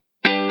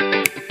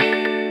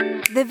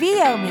The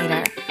VO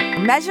Meter,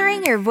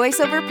 measuring your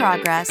voiceover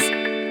progress.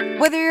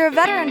 Whether you're a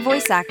veteran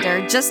voice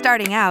actor just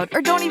starting out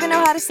or don't even know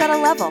how to set a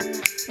level,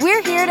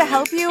 we're here to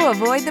help you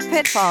avoid the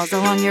pitfalls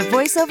along your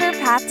voiceover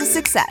path to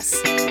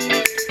success.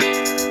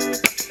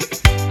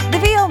 The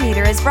VO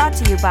Meter is brought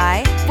to you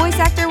by Voice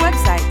Actor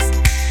Websites,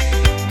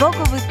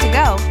 Vocal Booth to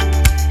Go,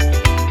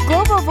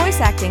 Global Voice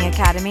Acting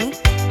Academy,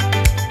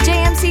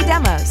 JMC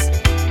Demos,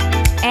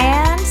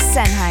 and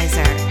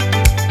Sennheiser.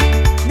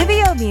 The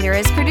VO Meter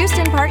is produced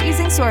in part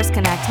using Source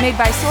Connect, made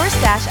by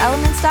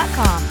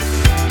source-elements.com.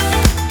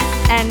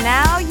 And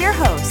now, your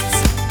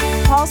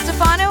hosts, Paul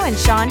Stefano and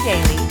Sean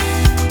Daly.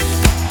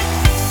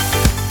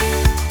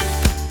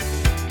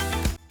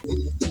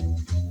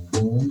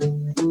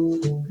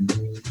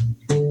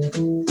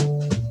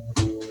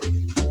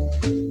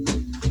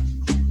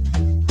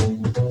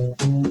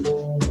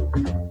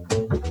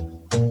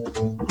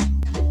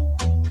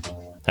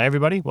 Hi,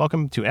 everybody.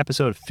 Welcome to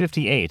episode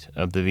 58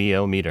 of the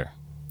VO Meter.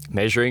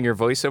 Measuring your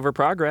voiceover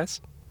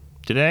progress.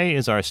 Today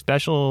is our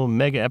special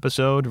mega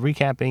episode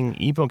recapping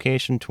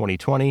eVOcation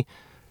 2020,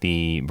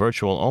 the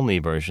virtual-only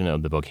version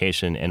of the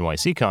Vocation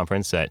NYC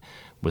conference that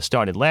was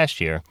started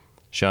last year.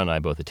 Sean and I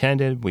both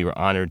attended. We were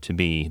honored to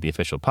be the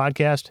official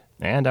podcast,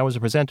 and I was a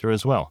presenter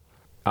as well.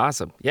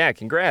 Awesome. Yeah,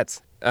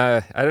 congrats.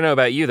 I don't know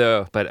about you,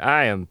 though, but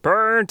I am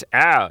burnt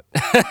out.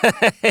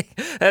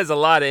 That's a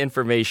lot of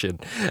information,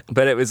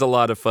 but it was a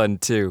lot of fun,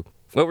 too.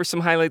 What were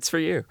some highlights for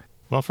you?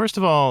 Well, first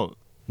of all,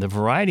 the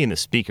variety in the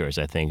speakers,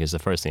 I think, is the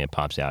first thing that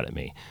pops out at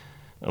me.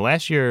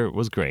 Last year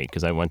was great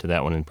because I went to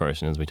that one in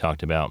person, as we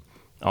talked about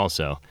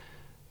also.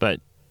 But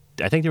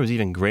I think there was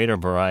even greater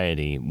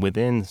variety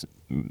within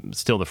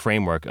still the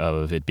framework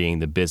of it being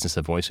the business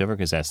of voiceover,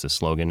 because that's the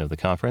slogan of the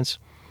conference.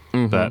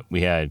 Mm-hmm. But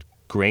we had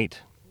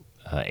great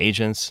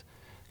agents,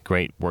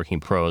 great working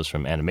pros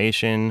from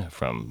animation,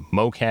 from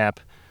mocap,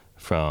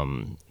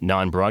 from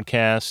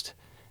non-broadcast,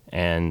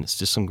 and it's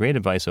just some great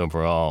advice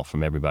overall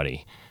from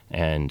everybody.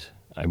 And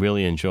I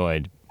really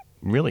enjoyed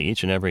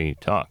each and every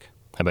talk.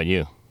 How about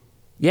you?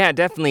 Yeah,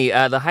 definitely.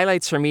 The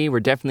highlights for me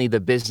were definitely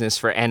the business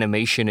for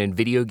animation and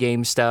video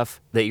game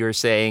stuff that you were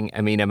saying.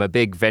 I mean, I'm a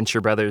big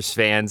Venture Brothers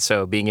fan,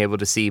 so being able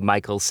to see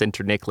Michael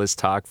Sinter-Nicholas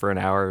talk for an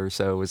hour or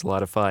so was a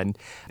lot of fun.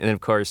 And then,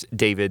 of course,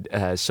 David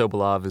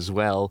Sobolov as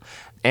well.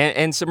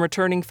 And some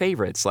returning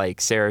favorites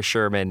like Sarah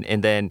Sherman.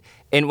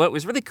 And what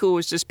was really cool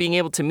was just being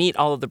able to meet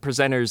all of the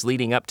presenters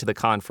leading up to the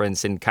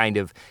conference and kind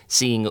of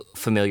seeing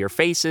familiar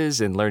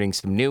faces and learning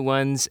some new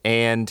ones.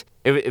 And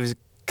it was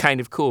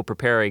kind of cool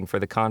preparing for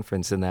the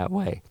conference in that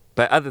way.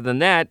 But other than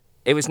that,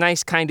 it was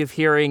nice kind of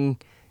hearing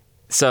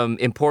some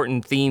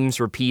important themes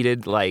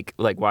repeated, like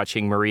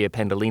watching Maria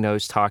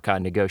Pendolino's talk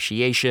on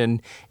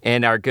negotiation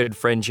and our good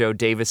friend Joe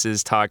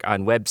Davis's talk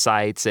on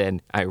websites.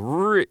 And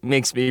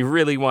makes me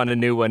really want a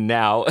new one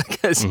now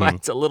because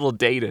mine's a little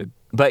dated.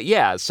 But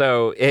yeah,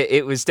 so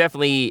it was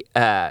definitely,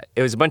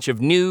 it was a bunch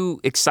of new,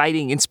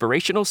 exciting,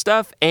 inspirational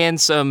stuff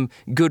and some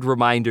good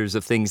reminders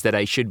of things that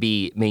I should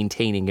be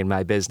maintaining in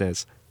my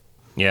business.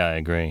 Yeah, I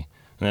agree. And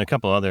then a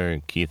couple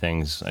other key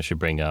things I should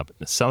bring up.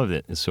 Some of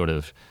it is sort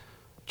of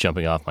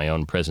jumping off my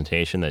own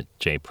presentation that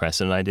Jay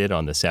Preston and I did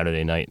on the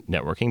Saturday night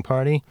networking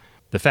party.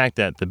 The fact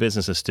that the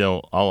business is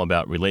still all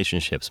about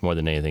relationships more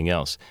than anything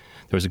else.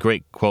 There was a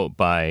great quote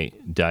by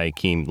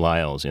Daikeem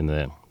Lyles in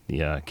the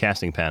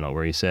casting panel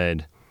where he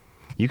said,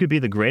 "You could be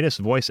the greatest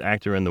voice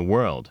actor in the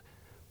world,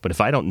 but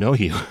if I don't know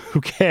you,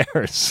 who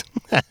cares?"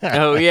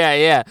 Oh,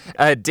 yeah.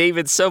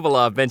 David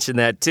Sobolov mentioned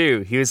that,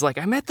 too. He was like,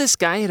 I met this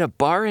guy at a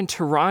bar in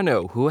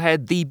Toronto who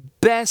had the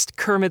best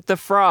Kermit the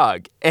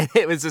Frog. And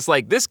it was just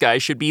like, this guy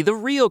should be the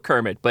real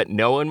Kermit, but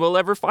no one will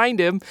ever find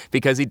him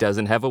because he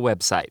doesn't have a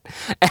website.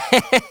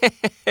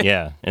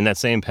 Yeah, in that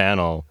same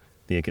panel,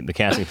 the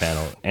casting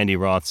panel, Andy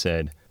Roth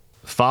said,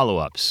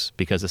 follow-ups,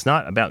 because it's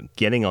not about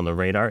getting on the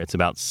radar, it's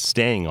about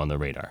staying on the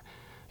radar.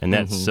 And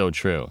that's so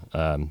true.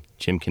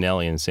 Jim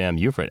Kennelly and Sam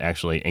Ufert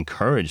actually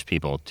encouraged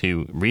people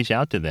to reach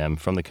out to them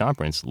from the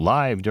conference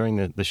live during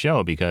the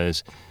show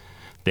because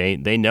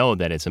they know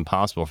that it's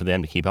impossible for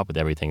them to keep up with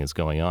everything that's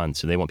going on.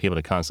 So they want people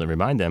to constantly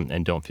remind them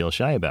and don't feel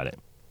shy about it.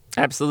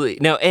 Absolutely.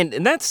 No,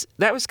 and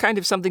that was kind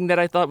of something that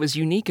I thought was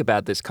unique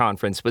about this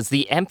conference was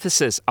the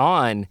emphasis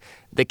on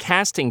the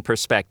casting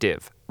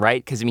perspective,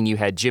 right? Because, I mean, you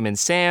had Jim and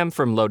Sam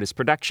from Lotus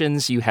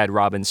Productions. You had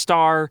Robin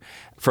Starr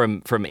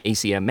from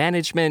ACM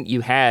Management. You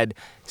had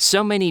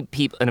so many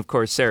people, and of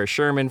course, Sarah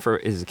Sherman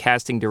is a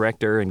casting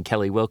director, and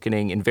Kelly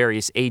Wilkening, and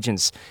various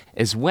agents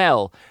as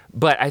well.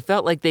 But I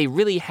felt like they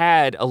really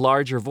had a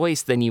larger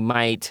voice than you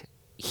might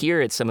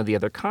hear at some of the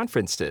other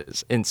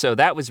conferences. And so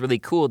that was really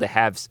cool to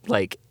have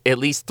like at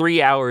least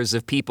 3 hours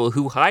of people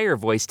who hire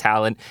voice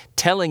talent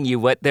telling you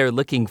what they're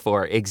looking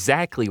for,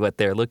 exactly what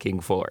they're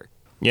looking for.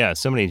 Yeah,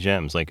 so many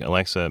gems, like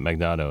Alexa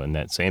Magnato in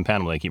that same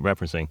panel I keep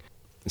referencing,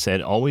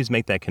 said always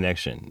make that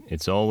connection.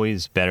 It's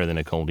always better than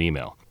a cold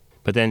email.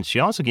 But then she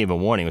also gave a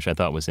warning, which I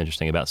thought was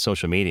interesting, about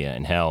social media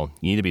and how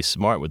you need to be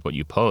smart with what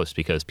you post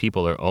because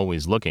people are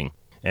always looking.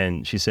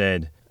 And she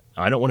said,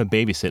 I don't want to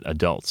babysit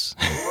adults.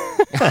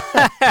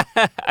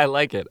 I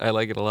like it. I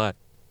like it a lot.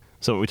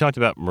 So we talked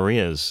about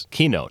Maria's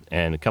keynote,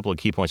 and a couple of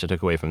key points I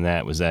took away from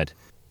that was that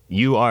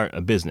you are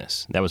a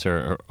business. That was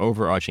her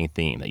overarching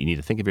theme, that you need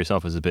to think of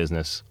yourself as a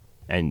business,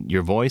 and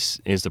your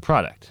voice is the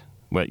product.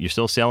 But you're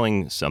still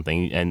selling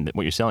something, and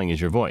what you're selling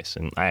is your voice.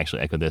 And I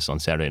actually echoed this on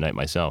Saturday night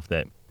myself,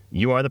 that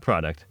you are the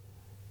product,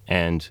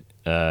 and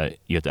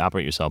you have to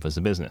operate yourself as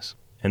a business.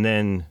 And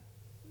then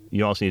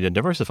you also need to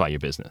diversify your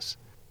business.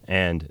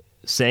 And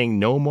saying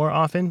no more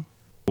often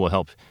will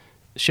help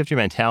shift your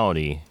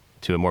mentality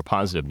to a more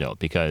positive note,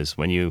 because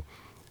when you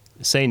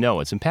say no,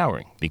 it's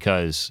empowering.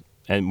 Because,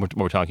 and what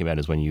we're talking about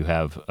is when you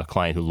have a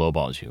client who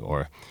lowballs you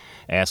or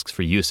asks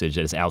for usage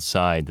that is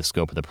outside the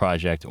scope of the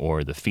project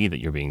or the fee that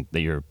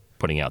you're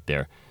putting out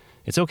there.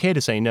 It's okay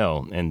to say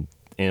no, and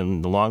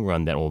in the long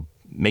run, that will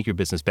make your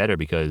business better,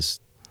 because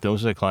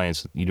those are the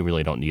clients you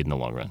really don't need in the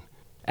long run.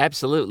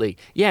 Absolutely.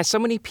 Yeah, so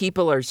many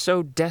people are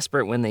so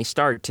desperate when they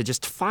start to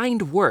just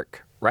find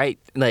work, right?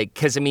 Like,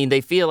 because,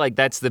 they feel like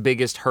that's the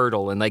biggest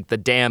hurdle, and like the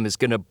dam is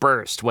going to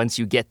burst once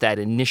you get that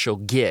initial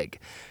gig,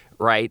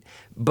 right?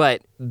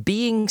 But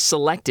being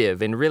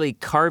selective and really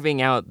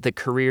carving out the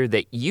career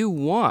that you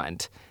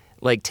want,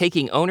 like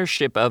taking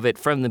ownership of it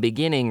from the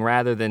beginning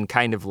rather than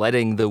kind of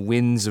letting the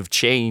winds of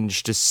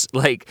change just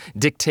like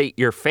dictate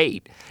your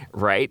fate,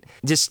 right?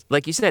 Just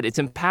like you said, it's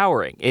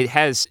empowering. It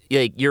has,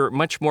 like, you're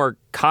much more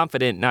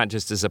confident, not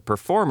just as a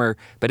performer,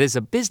 but as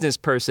a business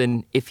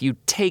person if you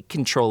take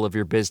control of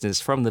your business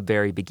from the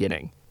very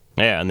beginning.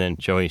 Yeah, and then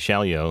Joey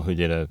Shalio, who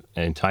did an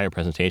entire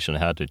presentation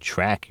on how to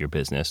track your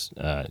business,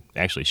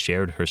 actually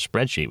shared her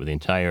spreadsheet with the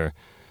entire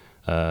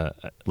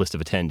list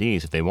of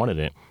attendees if they wanted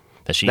it.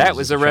 That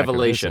was a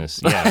revelation.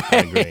 Yeah, I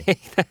agree.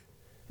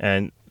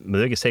 And the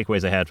biggest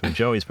takeaways I had from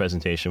Joey's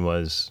presentation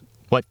was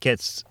what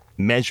gets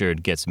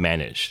measured gets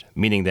managed,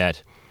 meaning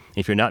that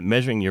if you're not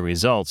measuring your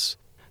results,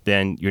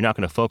 then you're not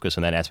going to focus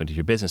on that aspect of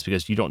your business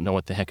because you don't know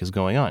what the heck is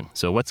going on.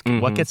 So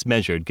what gets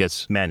measured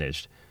gets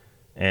managed.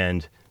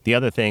 And the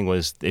other thing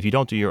was, if you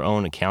don't do your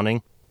own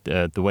accounting,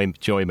 the way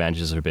Joey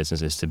manages her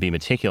business is to be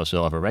meticulous with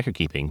all of her record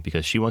keeping,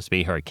 because she wants to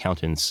be her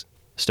accountant's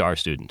star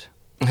student.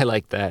 I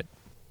like that.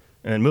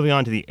 And moving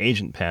on to the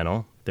agent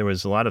panel, there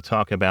was a lot of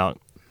talk about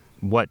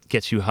what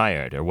gets you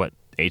hired or what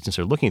agents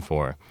are looking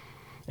for.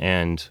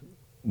 And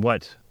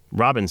what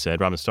Robin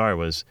Starr,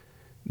 was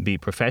be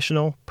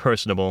professional,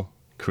 personable,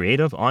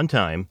 creative, on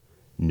time,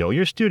 know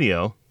your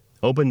studio,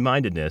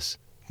 open-mindedness,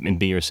 and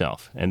be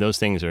yourself. And those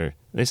things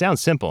they sound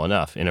simple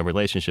enough in a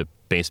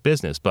relationship-based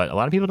business, but a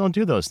lot of people don't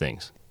do those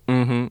things.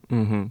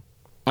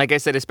 Like I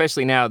said,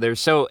 especially now,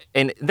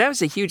 and that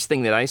was a huge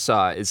thing that I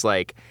saw is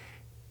like,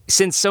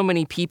 since so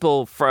many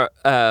people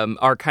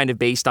are kind of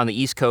based on the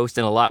East Coast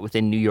and a lot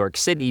within New York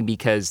City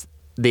because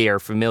they are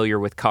familiar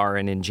with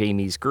Karin and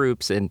Jamie's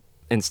groups and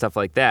stuff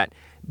like that.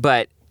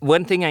 But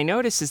one thing I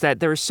noticed is that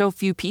there were so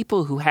few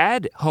people who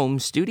had home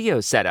studio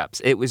setups.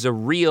 It was a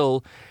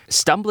real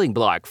stumbling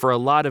block for a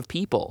lot of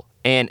people.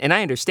 And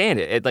I understand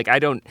it. Like, I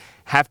don't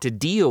have to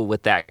deal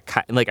with that.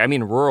 Like, I'm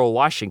in rural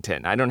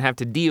Washington. I don't have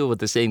to deal with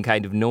the same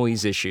kind of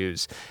noise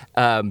issues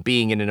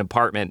being in an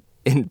apartment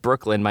in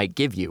Brooklyn might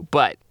give you.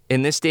 But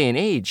in this day and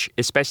age,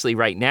 especially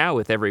right now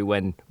with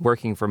everyone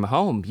working from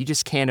home, you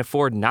just can't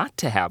afford not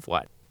to have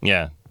one.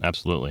 Yeah,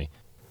 absolutely.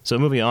 So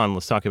moving on,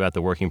 let's talk about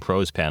the Working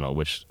Pros panel,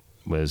 which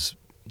was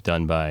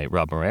done by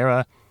Rob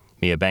Moreira,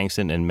 Mia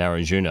Bankston, and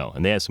Mara Juno.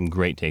 And they had some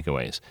great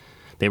takeaways.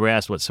 They were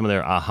asked what some of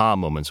their aha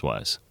moments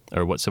was,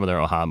 or what some of their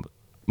aha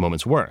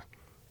moments were.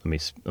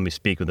 Let me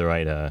speak with the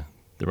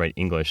right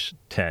English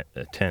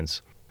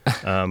tense.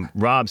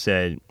 Rob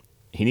said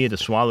he needed to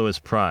swallow his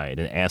pride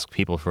and ask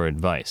people for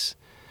advice,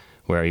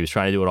 where he was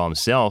trying to do it all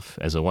himself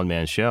as a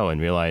one-man show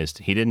and realized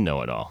he didn't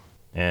know it all.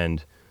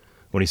 And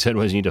what he said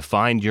was, you need to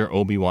find your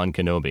Obi-Wan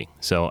Kenobi.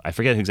 So I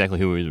forget exactly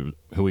who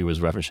he was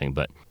referencing,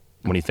 but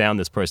when he found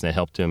this person that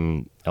helped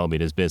him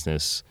elevate his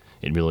business,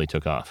 it really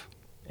took off.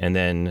 And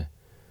then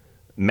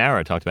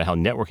Mara talked about how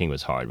networking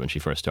was hard when she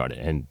first started.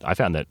 And I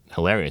found that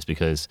hilarious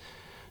because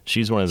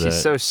she's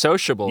so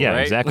sociable, yeah, right?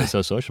 Yeah, exactly,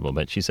 so sociable.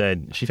 But she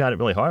said she found it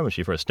really hard when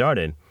she first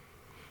started.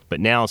 But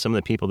now some of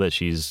the people that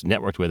she's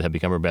networked with have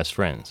become her best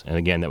friends. And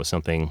again, that was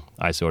something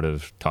I sort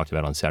of talked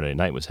about on Saturday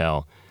night, was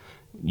how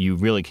you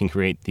really can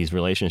create these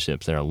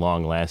relationships that are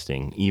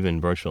long-lasting,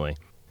 even virtually.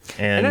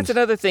 And that's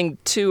another thing,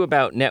 too,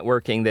 about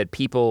networking that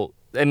people,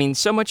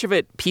 so much of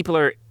it, people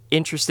are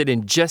interested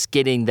in just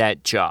getting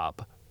that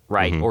job,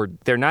 right? Mm-hmm. Or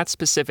they're not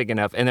specific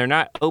enough, and they're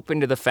not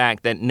open to the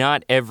fact that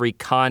not every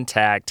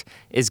contact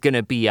is going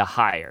to be a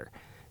hire,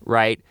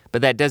 right?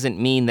 But that doesn't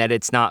mean that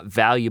it's not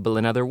valuable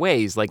in other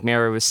ways. Like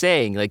Mara was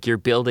saying, like you're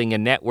building a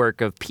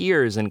network of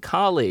peers and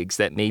colleagues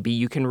that maybe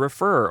you can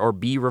refer or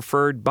be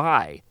referred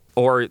by.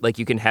 Or like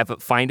you can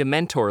find a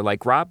mentor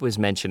like Rob was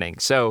mentioning.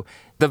 So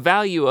the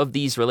value of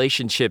these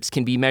relationships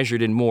can be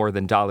measured in more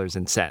than dollars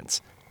and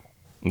cents.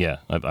 Yeah,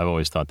 I've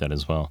always thought that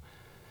as well.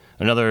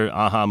 Another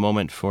aha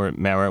moment for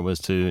Mara was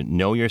to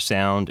know your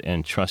sound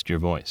and trust your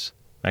voice.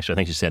 Actually, I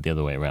think she said it the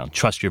other way around.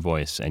 Trust your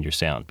voice and your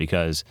sound,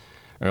 because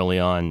early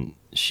on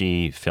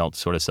she felt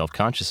sort of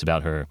self-conscious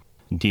about her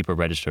deeper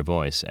register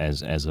voice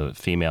as a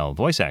female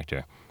voice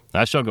actor.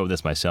 I struggle with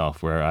this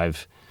myself, where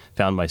I've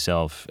found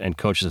myself, and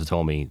coaches have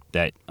told me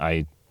that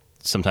I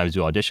sometimes do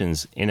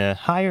auditions in a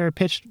higher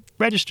pitched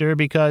register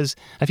because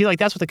I feel like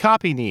that's what the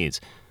copy needs.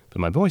 But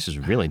my voice is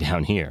really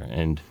down here.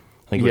 And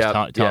I think it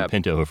was Tom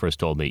Pinto who first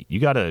told me, you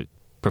got to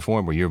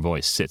perform where your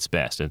voice sits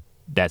best. And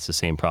that's the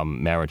same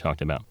problem Mara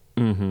talked about.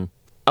 Mm-hmm.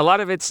 A lot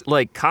of it's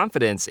like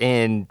confidence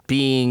and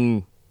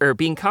being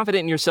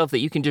confident in yourself that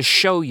you can just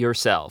show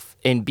yourself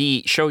and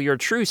show your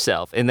true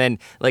self. And then,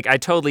 like, I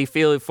totally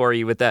feel it for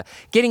you with the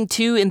getting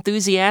too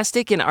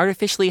enthusiastic and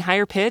artificially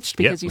higher pitched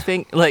because you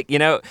think, like, you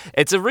know,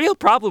 it's a real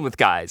problem with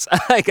guys,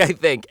 like, I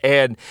think.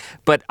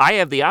 But I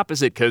have the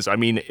opposite because, I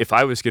mean, if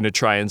I was going to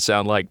try and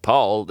sound like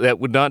Paul, that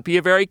would not be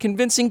a very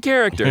convincing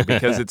character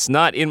because it's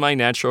not in my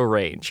natural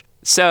range.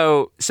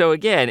 So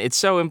again, it's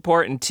so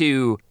important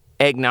to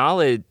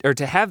acknowledge or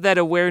to have that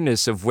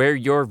awareness of where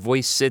your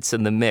voice sits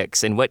in the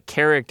mix and what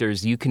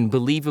characters you can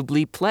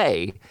believably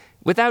play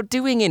without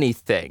doing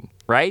anything,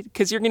 right?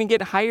 Because you're going to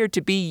get hired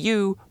to be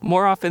you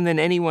more often than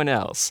anyone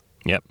else.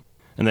 Yep.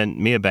 And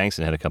then Mia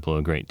Bankson had a couple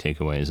of great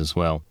takeaways as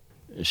well.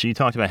 She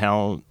talked about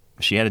how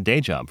she had a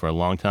day job for a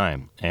long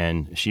time,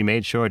 and she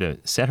made sure to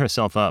set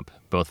herself up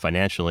both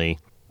financially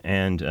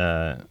and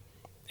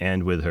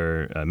with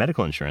her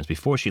medical insurance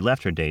before she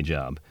left her day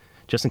job,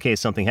 just in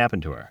case something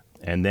happened to her.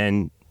 And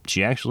then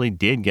she actually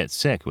did get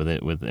sick with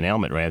an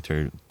ailment right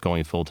after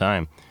going full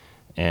time,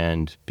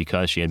 and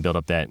because she had built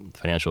up that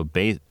financial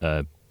base,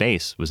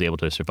 was able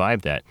to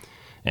survive that.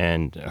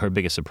 And her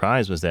biggest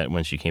surprise was that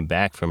when she came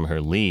back from her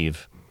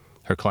leave,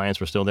 her clients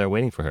were still there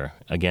waiting for her,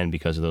 again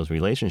because of those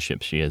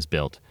relationships she has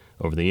built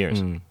over the years.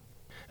 And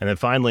then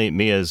finally,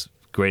 Mia's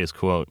greatest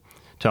quote,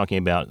 talking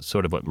about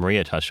sort of what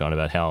Maria touched on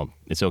about how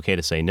it's okay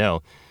to say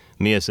no.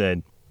 Mia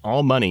said,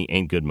 "All money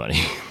ain't good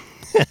money."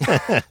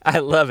 I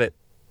love it.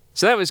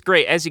 So that was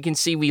great. As you can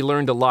see, we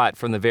learned a lot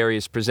from the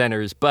various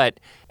presenters, but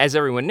as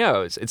everyone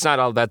knows, it's not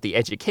all about the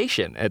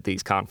education at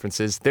these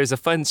conferences. There's a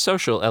fun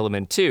social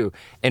element too.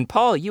 And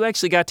Paul, you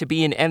actually got to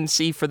be an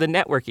MC for the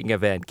networking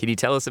event. Can you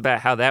tell us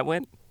about how that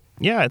went?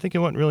 Yeah, I think it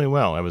went really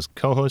well. I was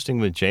co-hosting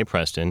with Jay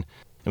Preston,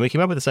 and we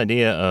came up with this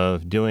idea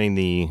of doing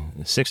the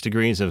 6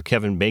 Degrees of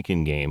Kevin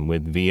Bacon game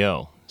with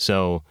VO.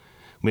 So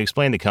we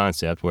explained the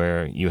concept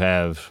where you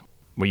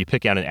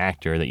pick out an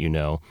actor that you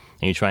know,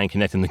 and you try and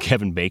connect him to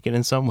Kevin Bacon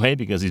in some way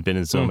because he's been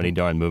in so many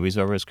darn movies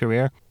over his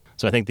career.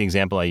 So I think the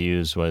example I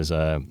used was,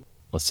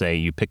 let's say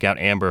you pick out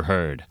Amber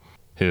Heard,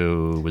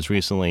 who was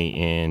recently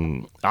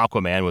in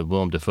Aquaman with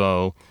Willem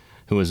Dafoe,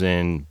 who was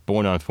in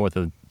Born on the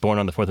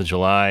 4th of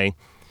July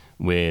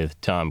with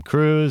Tom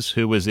Cruise,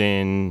 who was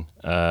in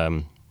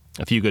A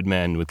Few Good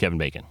Men with Kevin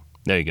Bacon.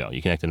 There you go.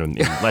 You connected them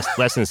in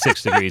less than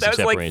 6 degrees of separation.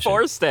 That was like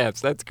 4 steps.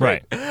 That's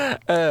great.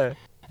 Right.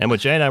 And what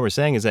Jay and I were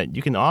saying is that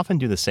you can often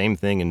do the same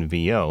thing in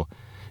VO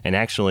and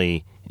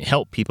actually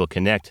help people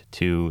connect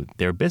to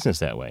their business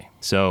that way.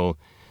 So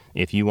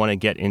if you want to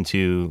get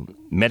into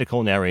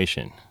medical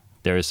narration,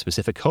 there are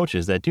specific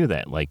coaches that do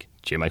that, like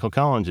J. Michael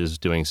Collins is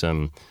doing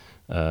some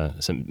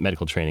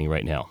medical training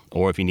right now.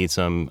 Or if you need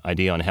some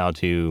idea on how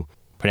to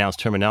pronounce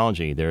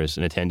terminology, there's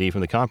an attendee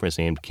from the conference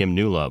named Kim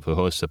Newlove who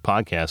hosts a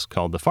podcast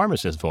called The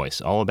Pharmacist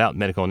Voice, all about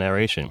medical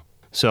narration.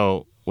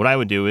 So what I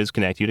would do is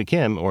connect you to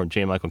Kim or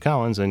J. Michael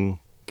Collins and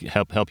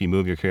help you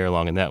move your career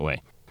along in that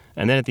way.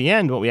 And then at the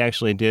end, what we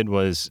actually did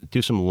was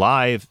do some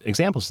live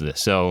examples of this.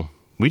 So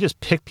we just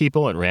picked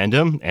people at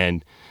random,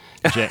 and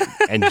Jay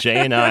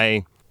and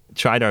I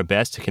tried our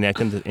best to connect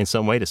them in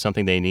some way to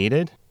something they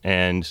needed.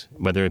 And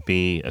whether it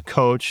be a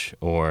coach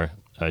or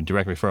a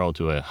direct referral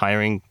to a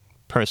hiring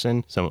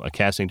person, a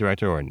casting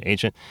director or an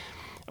agent,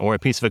 or a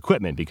piece of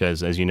equipment,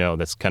 because as you know,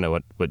 that's kind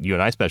of what you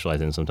and I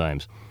specialize in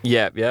sometimes.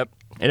 Yep.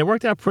 And it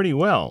worked out pretty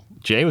well.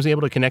 Jay was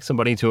able to connect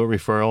somebody to a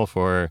referral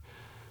for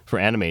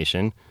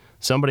animation.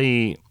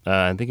 Somebody,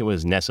 I think it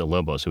was Nessa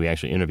Lobos, who we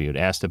actually interviewed,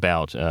 asked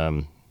about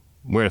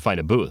where to find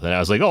a booth. And I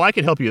was like, I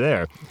could help you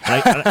there.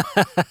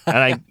 And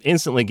I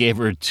instantly gave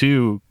her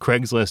 2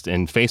 Craigslist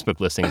and Facebook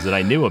listings that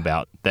I knew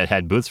about that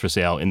had booths for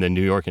sale in the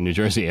New York and New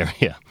Jersey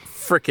area.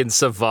 Frickin'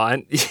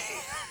 savant.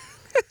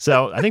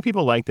 So I think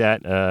people like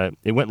that.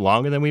 It went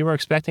longer than we were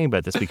expecting,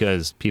 but that's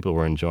because people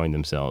were enjoying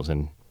themselves,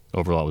 and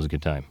overall it was a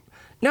good time.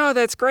 No,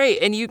 that's great.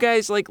 And you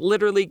guys like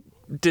literally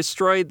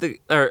destroyed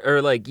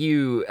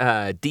you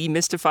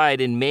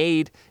demystified and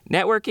made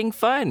networking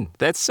fun.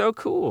 That's so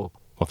cool.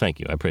 Well, thank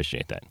you. I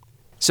appreciate that.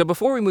 So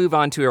before we move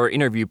on to our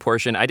interview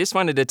portion, I just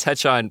wanted to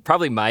touch on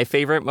probably my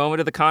favorite moment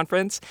of the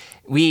conference.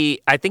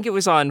 I think it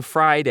was on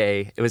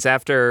Friday. It was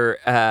after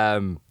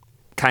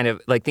kind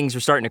of like things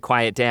were starting to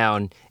quiet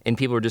down and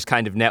people were just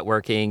kind of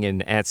networking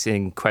and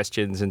asking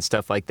questions and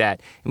stuff like that.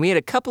 And we had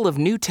a couple of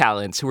new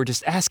talents who were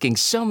just asking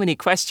so many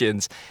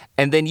questions.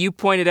 And then you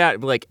pointed out,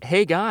 like,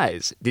 hey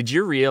guys, did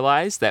you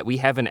realize that we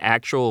have an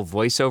actual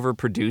voiceover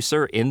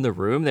producer in the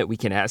room that we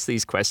can ask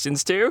these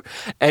questions to?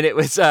 And it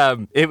was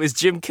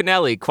Jim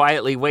Kennelly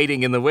quietly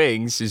waiting in the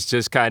wings. He's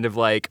just kind of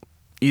like,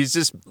 he's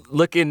just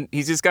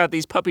got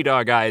these puppy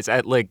dog eyes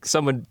at like,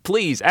 someone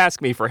please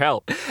ask me for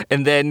help.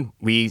 And then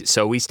we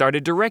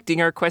started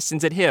directing our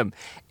questions at him.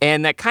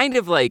 And that kind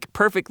of like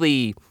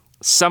perfectly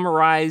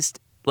summarized,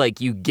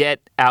 like, you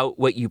get out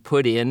what you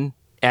put in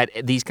at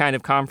these kind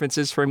of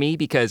conferences for me,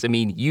 because, I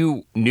mean,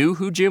 you knew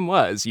who Jim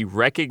was. You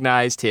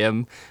recognized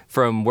him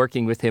from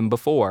working with him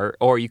before,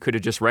 or you could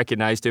have just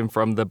recognized him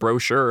from the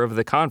brochure of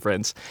the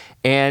conference.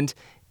 And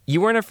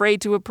you weren't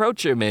afraid to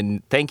approach him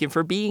and thank him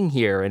for being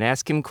here and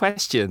ask him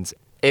questions.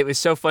 It was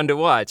so fun to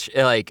watch.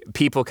 Like,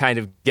 people kind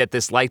of get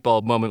this light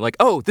bulb moment, like,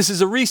 oh, this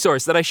is a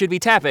resource that I should be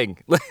tapping.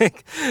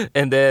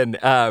 And then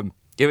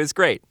it was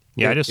great.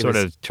 Yeah, I just sort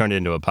of turned it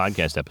into a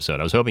podcast episode.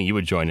 I was hoping you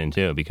would join in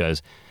too,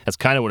 because that's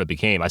kind of what it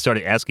became. I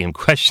started asking him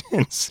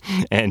questions,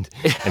 and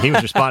he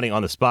was responding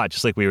on the spot,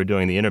 just like we were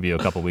doing the interview a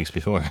couple weeks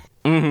before.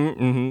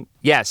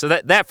 Yeah, so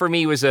that for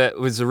me was a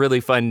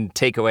really fun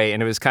takeaway,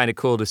 and it was kind of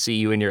cool to see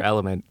you in your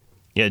element.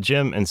 Yeah,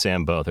 Jim and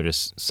Sam both are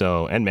just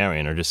so, and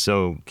Marion are just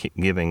so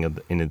giving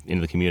into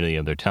the community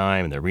of their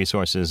time and their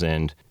resources,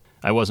 and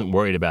I wasn't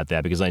worried about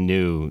that because I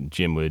knew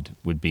Jim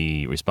would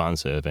be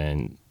responsive,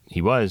 and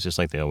he was, just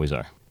like they always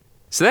are.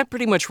 So that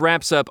pretty much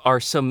wraps up our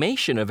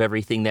summation of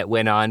everything that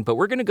went on, but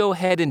we're going to go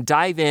ahead and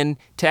dive in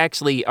to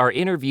actually our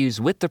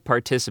interviews with the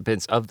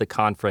participants of the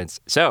conference.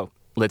 So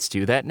let's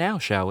do that now,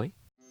 shall we?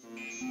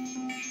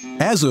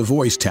 As a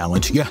voice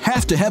talent, you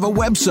have to have a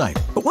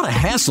website. But what a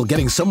hassle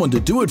getting someone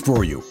to do it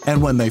for you.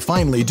 And when they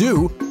finally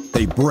do,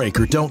 they break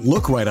or don't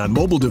look right on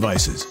mobile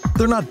devices.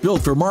 They're not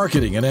built for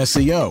marketing and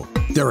SEO.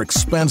 They're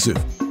expensive.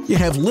 You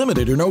have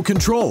limited or no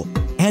control.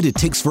 And it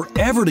takes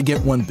forever to get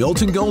one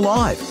built and go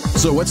live.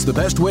 So what's the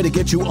best way to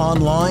get you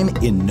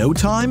online in no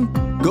time?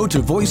 Go to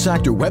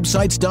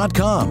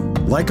voiceactorwebsites.com.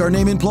 Like our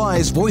name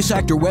implies,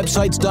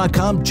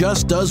 voiceactorwebsites.com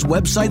just does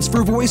websites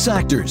for voice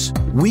actors.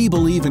 We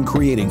believe in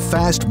creating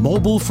fast,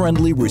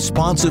 mobile-friendly,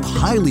 responsive,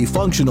 highly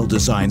functional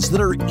designs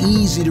that are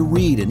easy to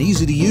read and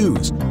easy to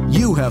use.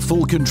 You have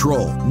full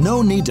control.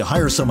 No need to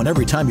hire someone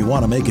every time you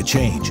want to make a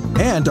change.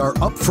 And our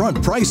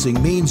upfront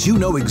pricing means you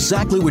know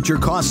exactly what your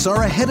costs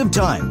are ahead of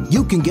time.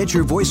 You can get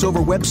your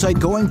voiceover website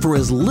going for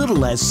as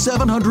little as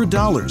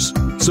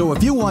 $700. So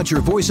if you want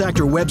your voice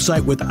actor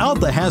website without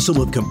the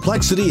hassle of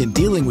complexity and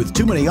dealing with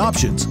too many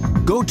options,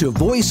 go to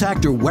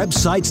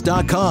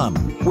voiceactorwebsites.com,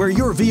 where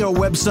your VO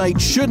website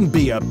shouldn't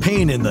be a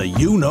pain in the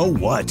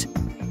you-know-what.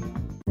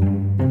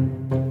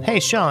 Hey,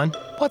 Sean,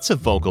 what's a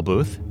vocal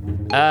booth?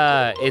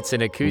 It's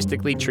an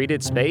acoustically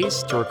treated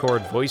space to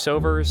record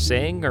voiceover,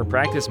 sing, or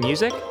practice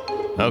music.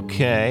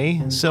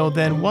 Okay, so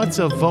then what's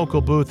a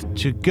vocal booth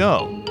to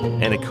go?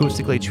 An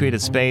acoustically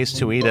treated space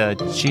to eat a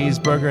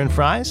cheeseburger and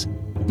fries?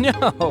 No,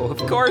 of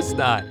course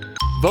not.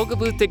 Vocal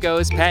Booth To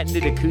Go's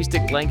patented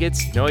acoustic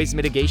blankets, noise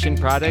mitigation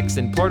products,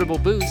 and portable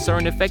booths are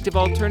an effective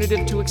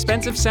alternative to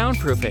expensive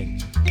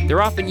soundproofing.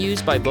 They're often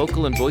used by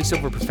vocal and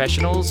voiceover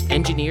professionals,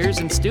 engineers,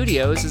 and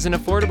studios as an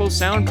affordable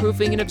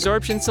soundproofing and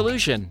absorption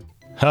solution.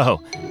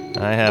 Oh,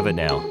 I have it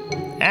now.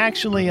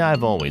 Actually,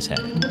 I've always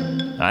had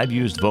it. I've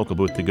used Vocal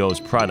Booth To Go's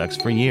products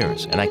for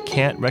years, and I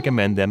can't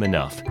recommend them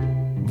enough.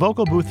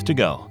 Vocal Booth To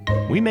Go.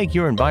 We make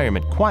your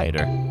environment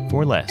quieter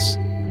for less.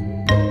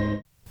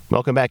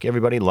 Welcome back,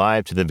 everybody,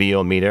 live to the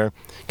VO Meter,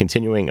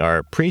 continuing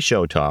our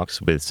pre-show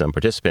talks with some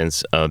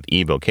participants of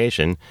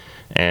eVOcation,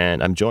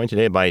 and I'm joined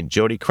today by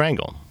Jody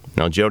Krangle.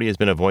 Now, Jody has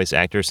been a voice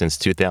actor since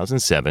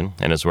 2007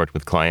 and has worked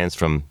with clients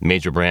from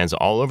major brands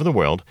all over the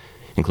world,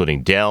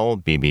 including Dell,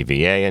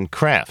 BBVA, and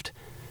Kraft.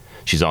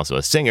 She's also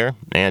a singer,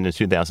 and in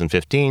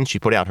 2015, she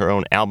put out her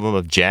own album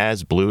of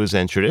jazz, blues,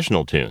 and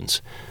traditional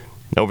tunes.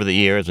 Over the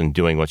years, in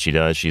doing what she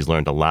does, she's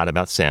learned a lot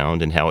about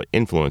sound and how it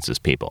influences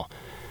people.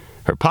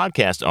 Her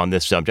podcast on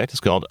this subject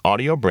is called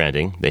Audio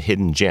Branding, the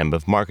Hidden Gem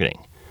of Marketing.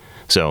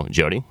 So,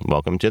 Jody,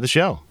 welcome to the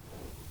show.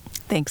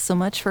 Thanks so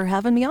much for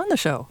having me on the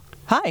show.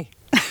 Hi.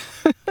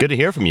 Good to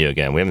hear from you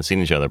again. We haven't seen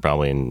each other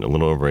probably in a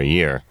little over a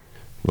year.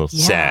 A little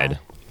sad.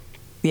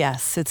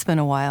 Yes, it's been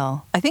a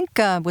while. I think,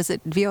 was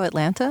it VO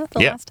Atlanta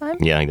last time?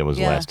 Yeah, I think that was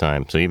the last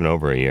time. So even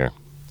over a year.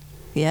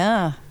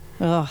 Yeah.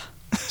 Ugh.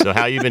 So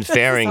how have you been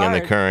faring in the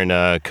current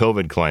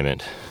COVID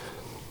climate?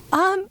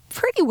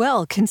 Pretty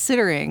well,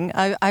 considering.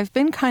 I've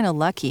been kind of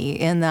lucky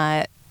in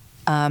that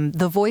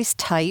the voice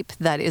type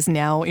that is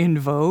now in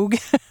vogue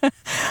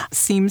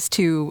seems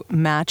to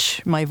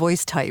match my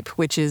voice type,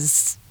 which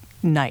is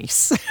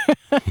nice.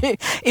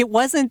 It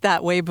wasn't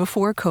that way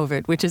before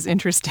COVID, which is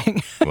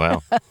interesting.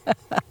 Wow.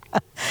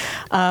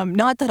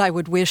 Not that I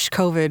would wish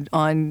COVID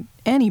on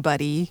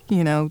anybody.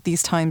 You know,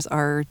 these times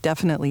are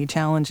definitely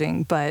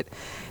challenging, but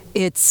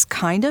it's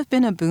kind of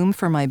been a boom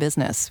for my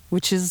business,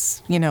 which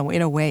is, you know,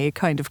 in a way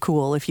kind of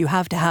cool if you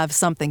have to have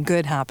something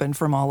good happen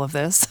from all of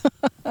this.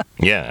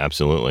 Yeah,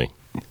 absolutely.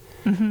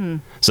 Mm-hmm.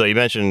 So you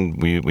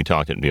mentioned we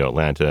talked at VO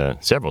Atlanta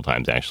several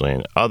times, actually,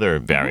 and other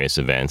various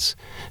events.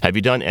 Have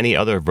you done any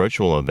other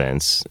virtual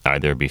events,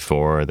 either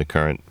before the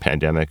current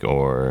pandemic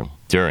or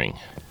during?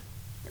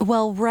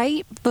 Well,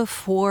 right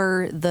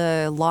before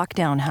the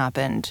lockdown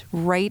happened,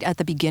 right at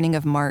the beginning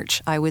of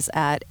March, I was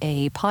at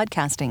a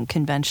podcasting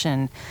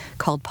convention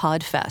called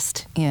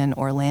PodFest in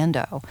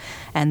Orlando.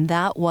 And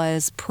that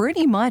was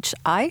pretty much,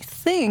 I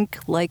think,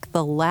 like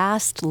the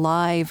last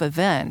live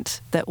event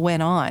that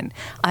went on.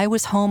 I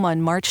was home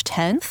on March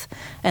 10th,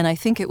 and I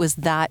think it was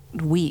that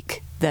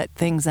week that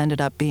things ended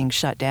up being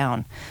shut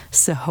down.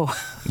 So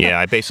Yeah,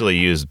 I basically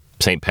used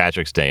St.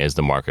 Patrick's Day as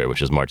the marker,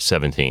 which is March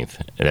 17th.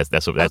 And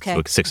that's Okay.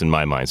 what sticks in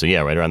my mind. So yeah,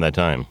 right around that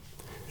time.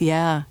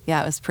 Yeah,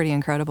 it was pretty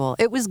incredible.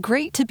 It was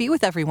great to be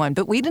with everyone,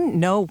 but we didn't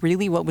know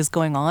really what was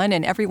going on.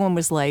 And everyone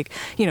was like,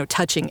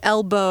 touching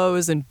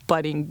elbows and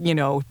butting,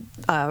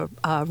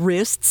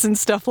 wrists and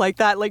stuff like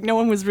that. Like no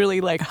one was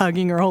really like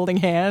hugging or holding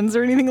hands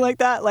or anything like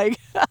that. Like,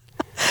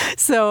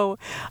 so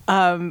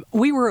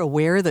we were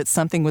aware that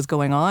something was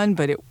going on,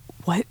 but it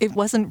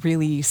wasn't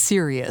really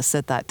serious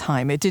at that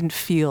time. It didn't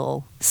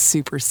feel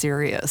super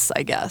serious,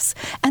 I guess.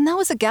 And that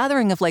was a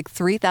gathering of like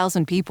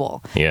 3,000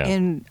 people Yeah.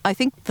 in, I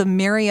think, the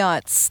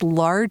Marriott's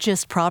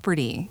largest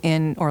property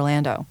in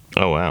Orlando.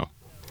 Oh, wow.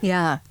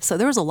 Yeah. So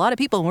there was a lot of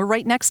people. And we're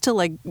right next to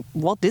like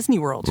Walt Disney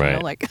World,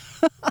 Right. like.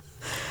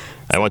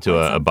 I went to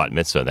a bat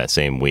mitzvah that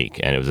same week,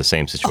 and it was the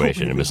same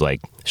situation. really? It was like,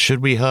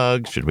 should we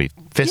hug? Should we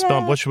fist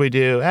bump? Yeah. What should we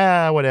do?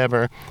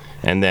 Whatever.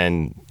 And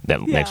then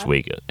that Yeah. next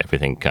week,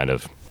 everything kind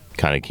of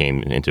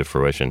came into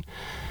fruition.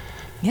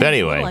 Yeah, But it's a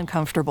anyway. little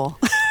uncomfortable.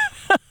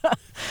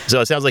 So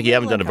it sounds like you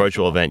haven't done a Little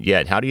virtual event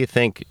yet. How do you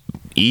think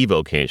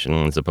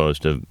eVOcation, as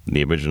opposed to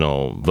the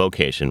original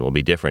Vocation, will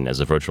be different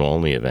as a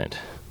virtual-only event?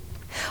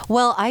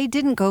 Well, I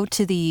didn't go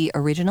to the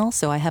original,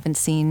 so I haven't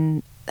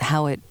seen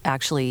how it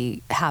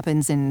actually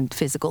happens in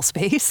physical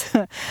space.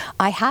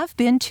 I have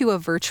been to a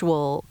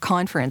virtual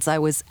conference. I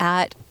was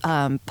at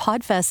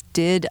PodFest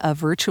did a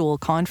virtual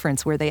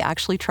conference where they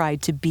actually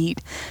tried to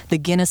beat the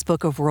Guinness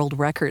Book of World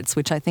Records,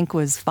 which I think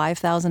was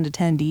 5,000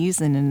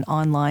 attendees in an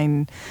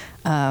online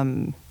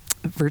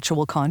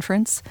virtual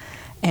conference.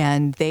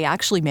 And they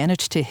actually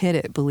managed to hit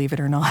it, believe it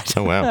or not.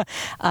 Oh, wow.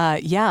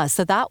 Yeah,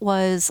 so that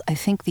was, I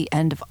think, the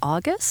end of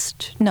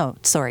August. No,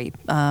 sorry.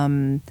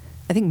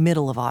 I think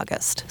middle of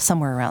August,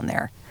 somewhere around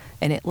there.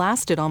 And it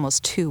lasted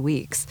almost 2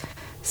 weeks.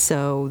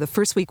 So the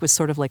first week was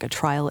sort of like a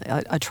trial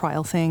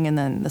thing, and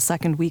then the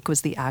second week was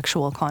the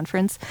actual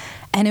conference.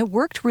 And it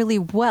worked really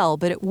well,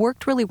 but it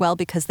worked really well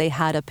because they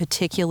had a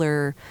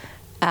particular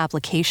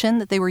application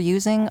that they were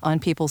using on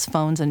people's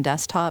phones and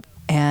desktop,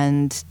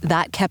 and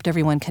that kept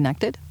everyone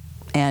connected.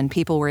 And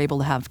people were able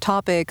to have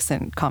topics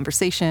and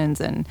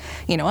conversations, and,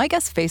 I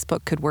guess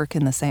Facebook could work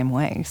in the same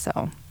way,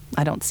 so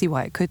I don't see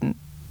why it couldn't.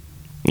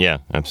 Yeah,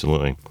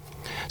 absolutely.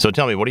 So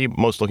tell me, what are you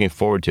most looking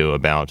forward to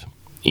about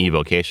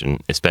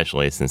eVOcation,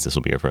 especially since this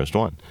will be your first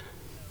one?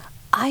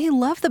 I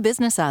love the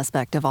business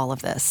aspect of all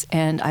of this,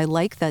 and I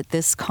like that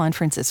this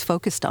conference is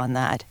focused on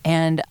that.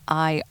 And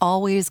I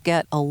always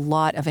get a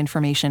lot of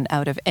information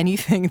out of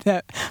anything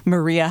that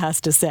Maria has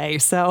to say.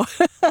 So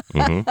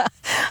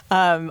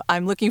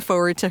I'm looking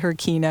forward to her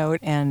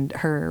keynote and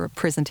her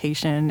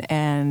presentation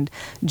and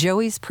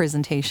Joey's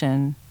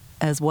presentation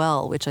as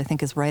well, which I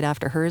think is right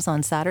after hers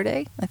on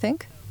Saturday, I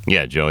think.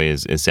 Yeah, Joey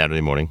is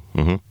Saturday morning.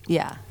 Mm-hmm.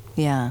 Yeah.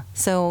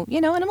 So,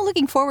 and I'm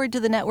looking forward to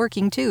the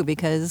networking too,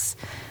 because,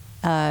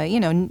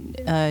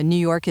 New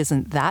York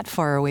isn't that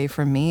far away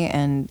from me,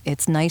 and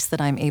it's nice that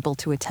I'm able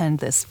to attend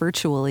this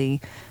virtually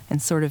and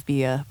sort of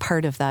be a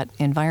part of that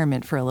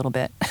environment for a little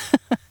bit.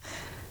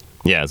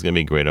 Yeah, it's going to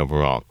be great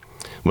overall.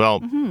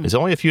 Well, It's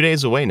only a few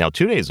days away now,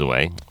 2 days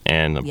away,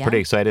 and I'm pretty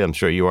excited. I'm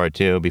sure you are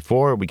too.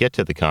 Before we get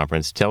to the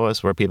conference, tell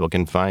us where people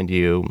can find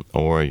you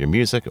or your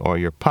music or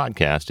your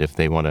podcast if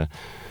they want to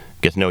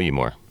get to know you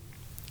more.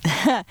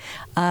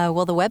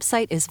 Well, the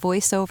website is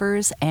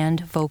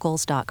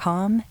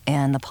voiceoversandvocals.com,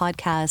 and the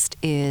podcast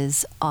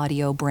is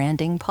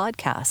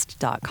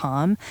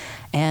audiobrandingpodcast.com.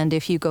 And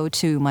if you go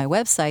to my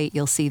website,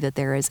 you'll see that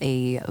there is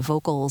a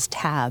vocals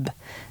tab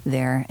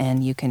there,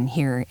 and you can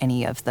hear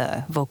any of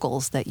the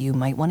vocals that you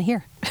might want to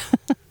hear.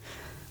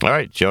 All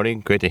right, Jody,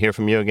 great to hear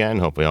from you again.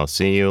 Hopefully I'll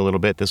see you a little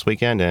bit this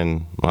weekend,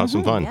 and we'll have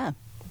some fun.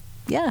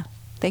 Yeah.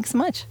 Thanks so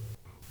much.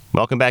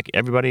 Welcome back,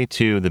 everybody,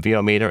 to the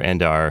VO Meter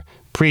and our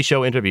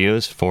pre-show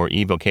interviews for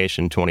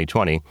eVOcation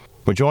 2020.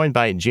 We're joined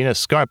by Gina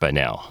Scarpa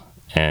now.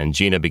 And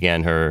Gina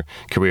began her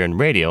career in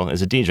radio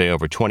as a DJ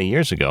over 20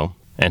 years ago,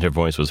 and her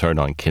voice was heard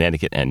on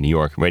Connecticut and New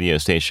York radio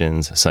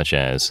stations such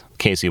as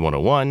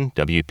KC101,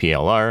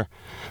 WPLR,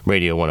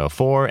 Radio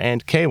 104,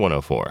 and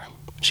K104.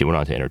 She went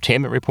on to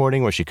entertainment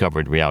reporting, where she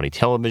covered reality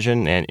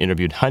television and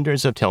interviewed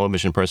hundreds of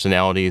television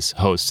personalities,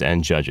 hosts,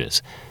 and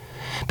judges.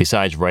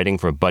 Besides writing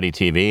for Buddy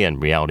TV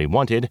and Reality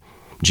Wanted,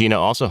 Gina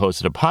also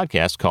hosted a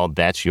podcast called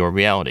That's Your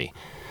Reality.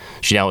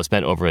 She now has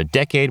spent over a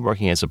decade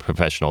working as a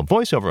professional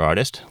voiceover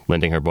artist,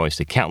 lending her voice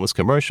to countless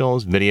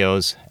commercials,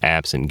 videos,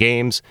 apps and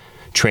games,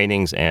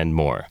 trainings, and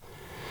more.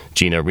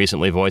 Gina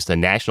recently voiced a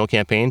national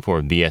campaign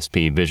for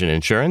VSP Vision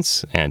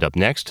Insurance, and up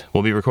next,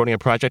 we'll be recording a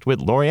project with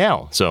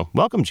L'Oreal. So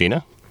welcome,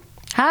 Gina.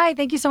 Hi,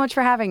 thank you so much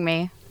for having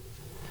me.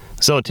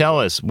 So tell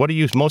us, what are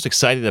you most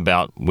excited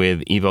about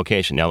with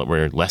eVOcation now that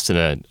we're less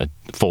than a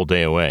full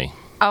day away?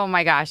 Oh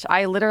my gosh,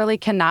 I literally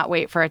cannot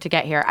wait for it to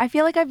get here. I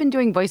feel like I've been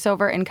doing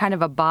voiceover in kind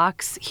of a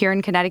box here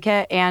in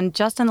Connecticut, and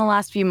just in the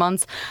last few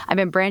months, I've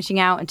been branching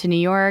out into New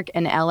York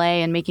and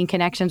LA and making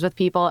connections with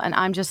people, and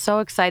I'm just so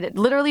excited.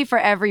 Literally for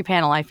every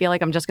panel, I feel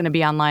like I'm just going to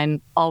be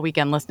online all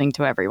weekend listening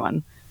to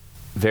everyone.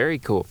 Very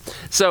cool.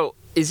 So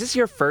is this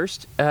your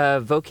first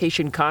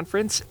Vocation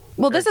conference?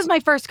 Well, this is my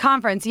first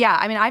conference. Yeah.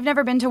 I mean, I've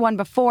never been to one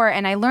before,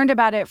 and I learned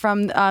about it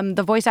from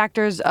the Voice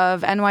Actors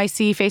of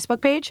NYC Facebook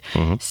page.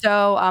 Mm-hmm.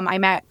 So I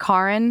met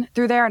Karin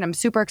through there, and I'm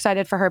super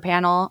excited for her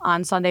panel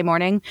on Sunday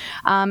morning.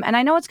 And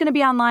I know it's going to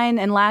be online,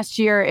 and last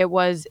year it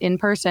was in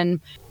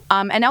person.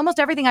 And almost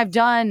everything I've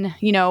done,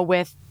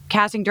 with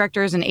casting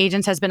directors and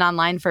agents has been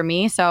online for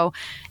me. So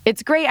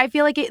it's great. I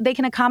feel like they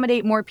can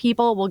accommodate more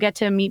people. We'll get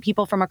to meet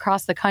people from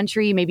across the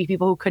country, maybe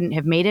people who couldn't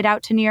have made it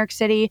out to New York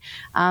City.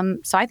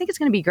 So I think it's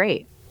going to be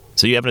great.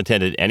 So you haven't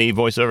attended any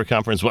voiceover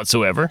conference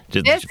whatsoever?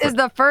 This is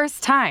the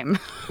first time.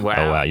 Wow.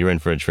 Oh, wow. You're in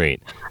for a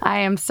treat. I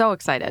am so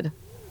excited.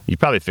 You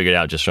probably figured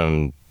out just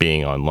from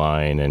being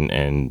online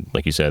and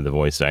like you said, the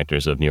Voice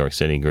Actors of New York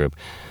City group,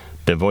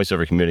 the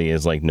voiceover community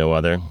is like no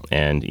other.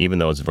 And even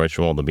though it's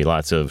virtual, there'll be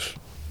lots of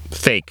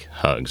fake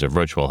hugs or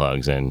virtual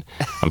hugs, and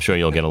I'm sure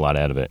you'll get a lot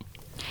out of it.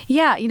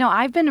 Yeah,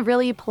 I've been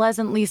really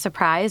pleasantly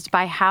surprised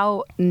by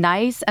how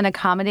nice and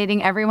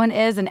accommodating everyone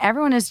is, and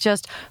everyone is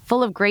just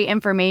full of great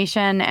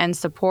information and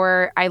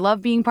support. I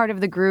love being part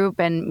of the group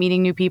and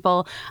meeting new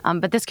people,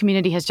 but this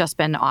community has just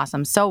been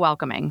awesome, so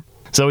welcoming.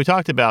 So we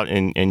talked about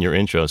in your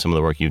intro some of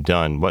the work you've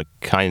done. What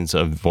kinds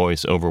of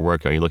voice-over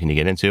work are you looking to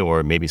get into,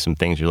 or maybe some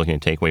things you're looking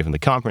to take away from the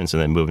conference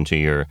and then move into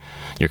your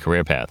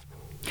career path?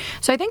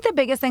 So I think the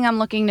biggest thing I'm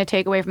looking to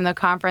take away from the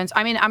conference,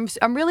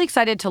 I'm really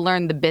excited to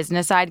learn the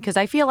business side, because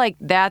I feel like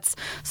that's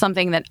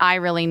something that I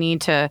really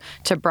need to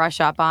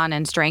brush up on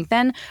and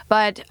strengthen.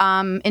 But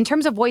in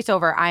terms of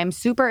voiceover, I'm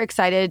super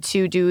excited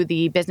to do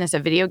the business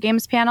of video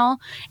games panel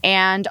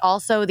and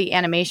also the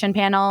animation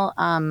panel.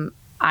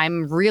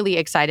 I'm really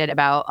excited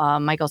about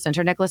Michael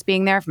Sinter-Nicholas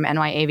being there from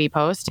NYAV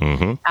Post.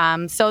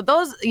 Mm-hmm. So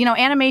those,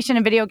 animation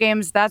and video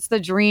games, that's the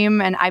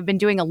dream. And I've been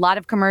doing a lot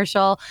of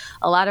commercial,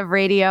 a lot of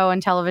radio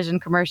and television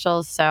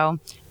commercials. So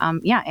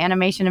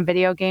animation and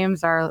video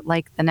games are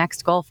like the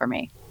next goal for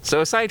me.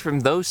 So aside from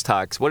those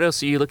talks, what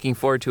else are you looking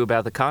forward to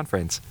about the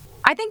conference?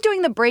 I think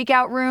doing the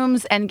breakout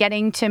rooms and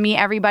getting to meet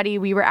everybody.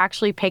 We were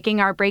actually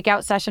picking our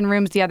breakout session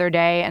rooms the other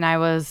day, and I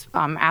was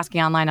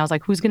asking online, I was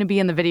like, who's going to be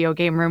in the video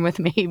game room with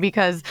me?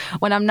 Because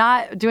when I'm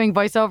not doing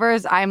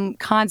voiceovers, I'm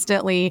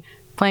constantly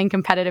playing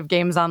competitive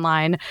games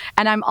online.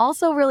 And I'm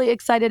also really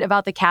excited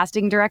about the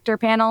casting director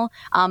panel.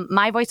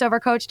 My voiceover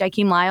coach,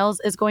 Dakeem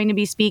Lyles, is going to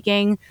be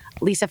speaking.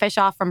 Lisa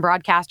Fishoff from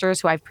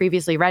Broadcasters, who I've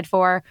previously read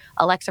for.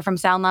 Alexa from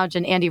Sound Lounge,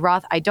 and Andy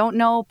Roth, I don't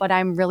know, but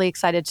I'm really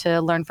excited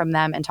to learn from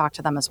them and talk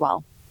to them as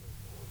well.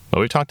 Well,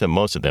 we've talked to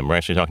most of them. We're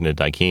actually talking to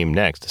Dakeem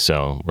next,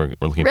 so we're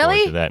looking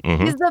forward to that.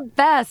 Mm-hmm. He's the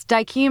best.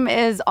 Dakeem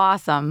is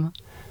awesome.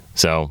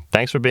 So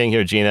thanks for being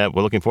here, Gina.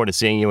 We're looking forward to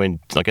seeing you in,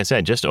 like I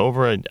said, just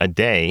over a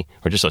day,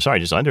 or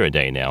just under a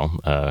day now.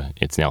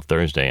 It's now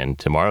Thursday, and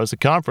tomorrow's the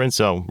conference,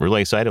 so we're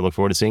really excited. Look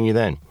forward to seeing you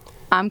then.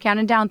 I'm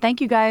counting down. Thank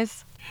you,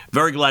 guys.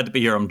 Very glad to be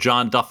here. I'm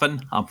John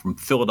Duffin. I'm from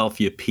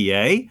Philadelphia,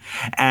 PA,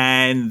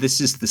 and this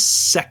is the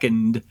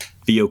second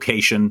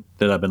eVOcation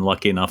that I've been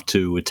lucky enough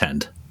to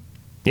attend.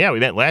 Yeah,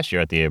 we met last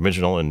year at the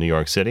original in New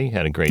York City.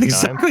 Had a great time.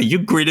 Exactly. You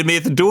greeted me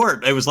at the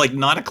door. It was like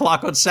 9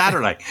 o'clock on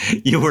Saturday.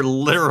 You were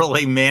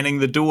literally manning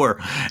the door,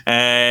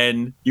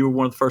 and you were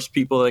one of the first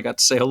people that I got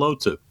to say hello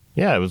to.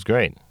 Yeah, it was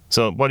great.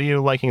 So what are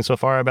you liking so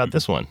far about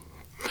this one?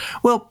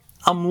 Well,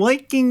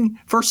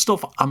 first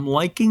off, I'm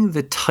liking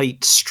the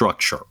tight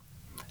structure.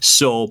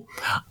 So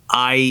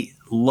I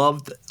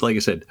loved, like I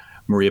said,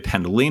 Maria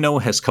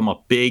Pandolino has come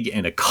up big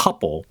in a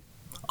couple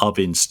of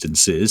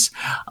instances.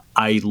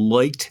 I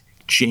liked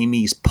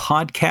Jamie's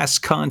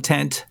podcast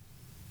content.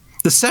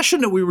 The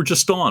session that we were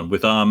just on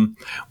with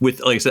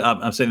like I said,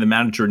 I'm saying the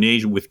manager and the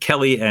agent with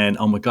Kelly and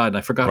oh my God, and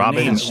I forgot her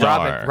name.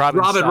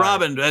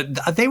 Robin.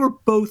 They were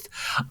both.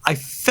 I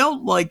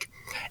felt like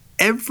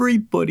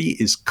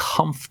everybody is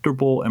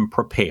comfortable and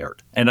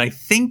prepared, and I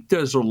think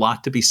there's a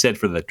lot to be said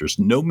for that. There's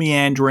no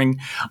meandering.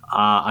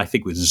 I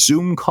think with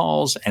Zoom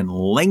calls and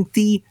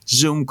lengthy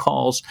Zoom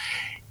calls,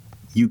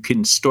 you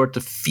can start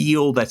to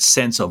feel that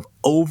sense of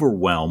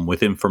overwhelm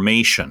with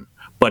information.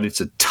 But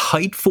it's a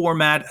tight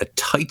format, a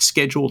tight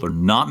schedule. They're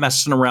not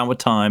messing around with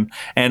time,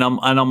 and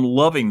I'm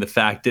loving the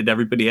fact that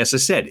everybody, as I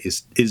said,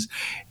 is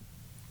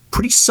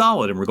pretty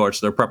solid in regards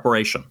to their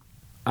preparation.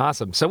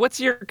 Awesome. So what's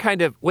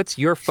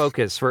your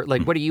focus for,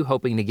 like, what are you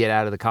hoping to get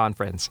out of the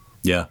conference?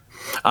 Yeah.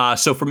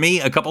 So for me,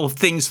 a couple of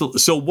things.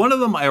 So one of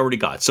them I already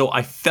got. So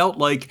I felt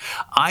like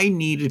I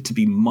needed to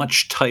be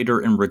much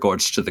tighter in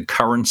regards to the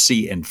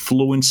currency and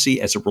fluency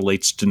as it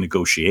relates to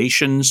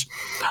negotiations,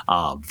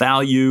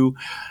 value,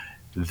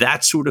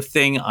 that sort of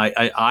thing.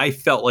 I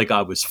felt like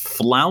I was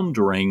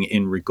floundering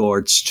in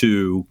regards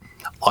to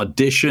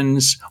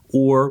auditions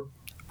or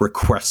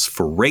requests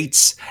for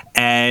rates.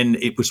 And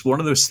it was one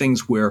of those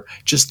things where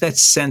just that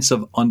sense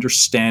of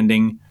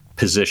understanding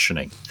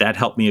positioning, that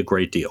helped me a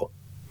great deal.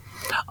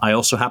 I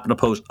also happen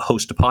to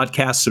host a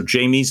podcast. So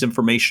Jamie's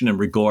information in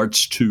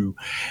regards to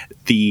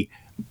the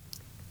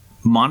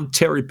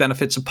monetary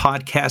benefits of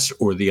podcasts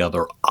or the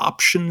other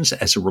options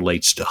as it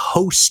relates to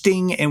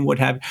hosting and what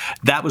have you,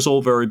 that was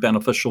all very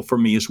beneficial for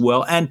me as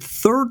well. And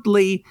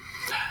thirdly,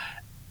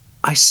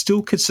 I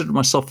still consider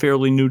myself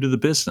fairly new to the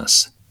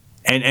business.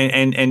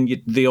 And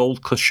the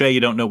old cliche,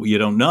 you don't know what you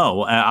don't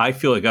know. I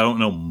feel like I don't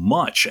know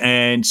much.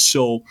 And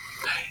so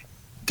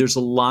there's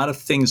a lot of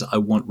things I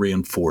want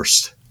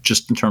reinforced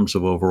just in terms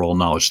of overall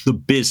knowledge, the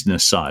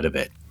business side of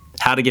it,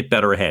 how to get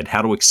better ahead,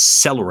 how to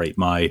accelerate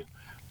my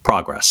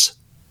progress.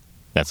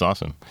 That's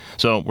awesome.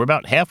 So we're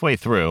about halfway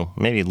through,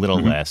 maybe a little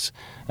less.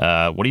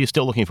 What are you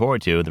still looking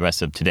forward to the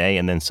rest of today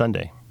and then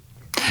Sunday?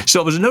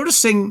 So I was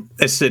noticing,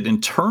 I said, in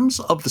terms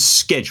of the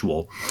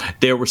schedule,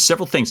 there were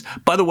several things.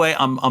 By the way,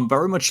 I'm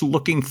very much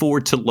looking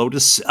forward to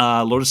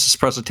Lotus's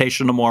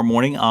presentation tomorrow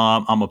morning.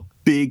 I'm a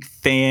big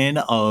fan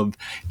of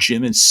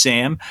Jim and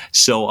Sam.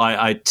 So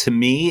I to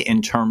me,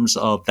 in terms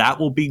of that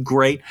will be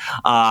great.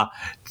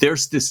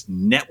 There's this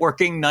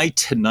networking night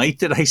tonight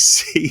that I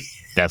see.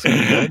 That's going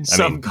to be good.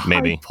 Some guy,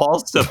 maybe. Paul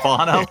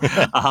Stefano.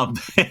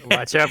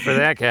 Watch out for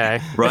that guy.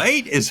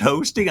 Right? Is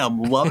hosting.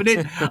 I'm loving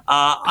it.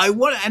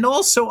 And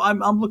also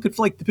I'm looking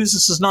for, like, the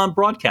Business is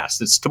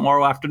Non-Broadcast. It's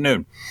tomorrow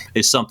afternoon.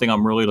 Is something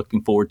I'm really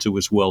looking forward to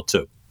as well,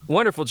 too.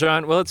 Wonderful,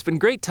 John. Well, it's been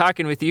great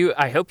talking with you.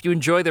 I hope you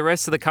enjoy the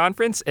rest of the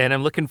conference, and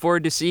I'm looking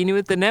forward to seeing you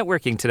at the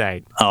networking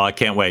tonight. Oh, I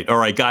can't wait. All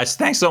right, guys.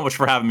 Thanks so much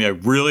for having me. I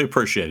really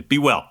appreciate it. Be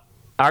well.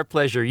 Our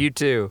pleasure. You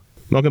too.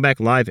 Welcome back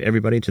live,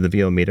 everybody, to the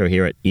VO Meter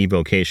here at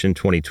eVOcation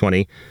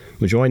 2020.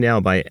 We're joined now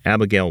by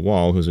Abigail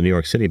Wall, who's a New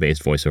York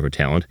City-based voiceover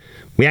talent.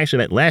 We actually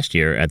met last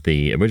year at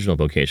the original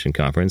Vocation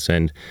conference,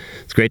 and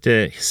it's great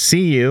to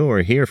see you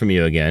or hear from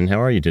you again. How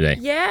are you today?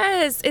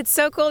 Yes, it's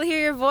so cool to hear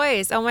your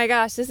voice. Oh my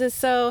gosh, it's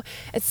so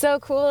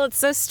cool. It's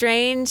so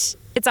strange.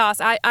 It's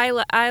awesome.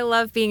 I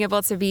love being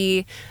able to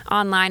be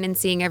online and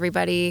seeing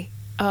everybody.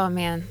 Oh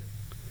man,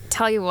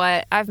 tell you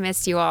what, I've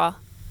missed you all.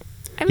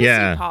 I miss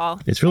you, Paul.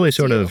 It's really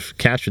sort of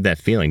captured that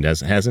feeling,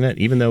 hasn't it?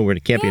 Even though we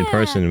can't be in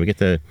person, we get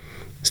to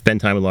spend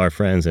time with our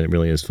friends, and it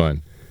really is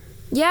fun.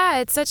 Yeah,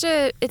 it's such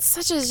a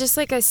just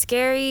like a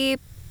scary,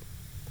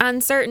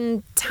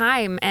 uncertain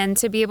time, and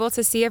to be able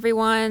to see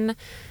everyone,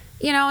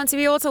 and to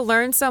be able to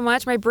learn so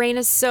much. My brain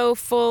is so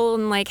full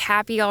and like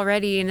happy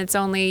already, and it's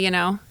only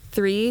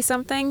 3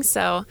 something.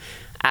 So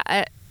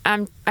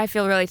I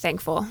feel really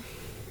thankful.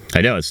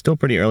 I know it's still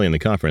pretty early in the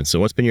conference. So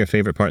what's been your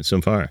favorite part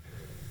so far?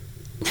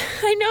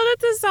 I know that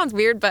this sounds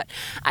weird, but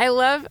I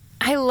love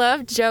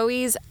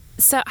Joey's.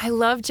 So I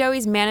love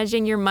Joey's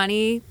managing your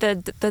money,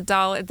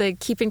 the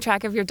keeping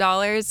track of your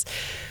dollars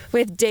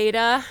with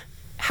data.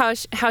 How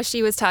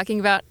she was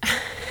talking about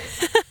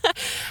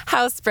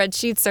how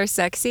spreadsheets are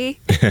sexy.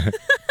 I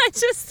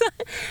just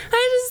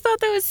thought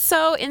that was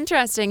so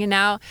interesting. And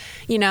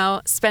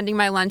now, spending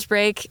my lunch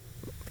break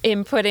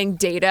inputting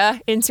data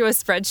into a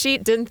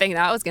spreadsheet, didn't think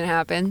that was going to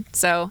happen.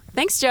 So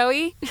thanks,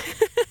 Joey.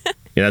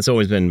 Yeah, that's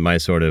always been my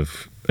sort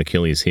of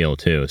Achilles heel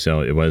too.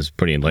 So it was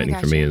pretty enlightening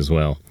for me as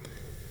well.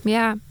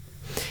 Yeah.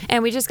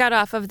 And we just got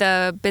off of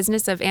the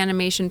Business of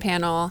Animation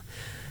panel,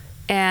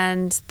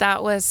 and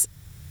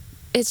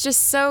it's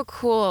just so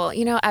cool.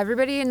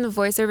 Everybody in the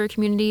voiceover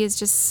community is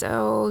just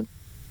so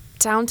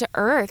down to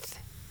earth,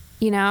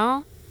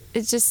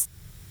 It's just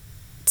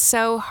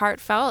so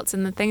heartfelt,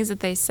 and the things that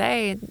they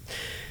say,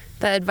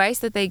 the advice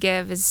that they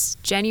give is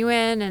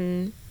genuine,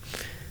 and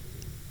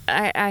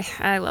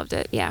I loved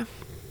it, yeah.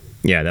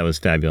 Yeah, that was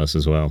fabulous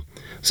as well.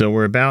 So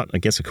we're about, I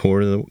guess, a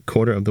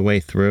quarter of the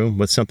way through.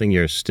 What's something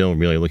you're still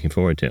really looking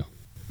forward to?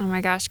 Oh my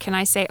gosh, can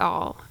I say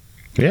all?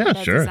 Yeah,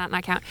 sure. Does that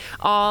not count?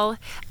 All.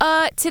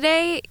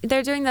 Today,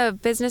 they're doing the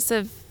Business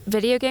of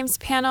Video Games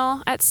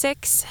panel at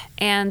 6,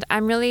 and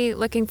I'm really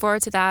looking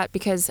forward to that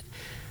because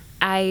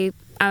I'm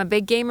a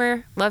big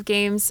gamer, love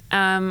games.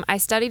 I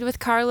studied with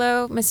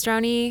Carlo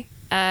Mastroni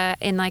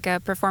in like a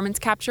performance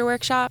capture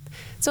workshop,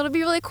 so it'll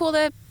be really cool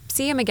to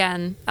see him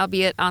again,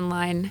 albeit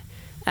online.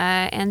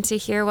 And to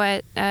hear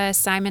what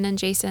Simon and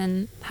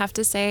Jason have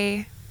to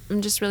say.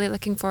 I'm just really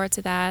looking forward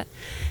to that.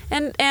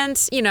 And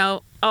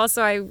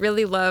also I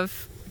really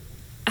love,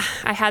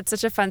 I had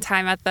such a fun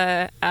time at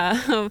the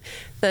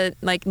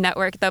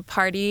network, the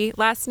party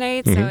last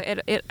night. Mm-hmm.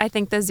 So I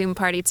think the Zoom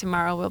party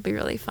tomorrow will be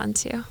really fun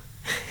too.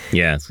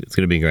 Yeah, it's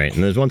going to be great.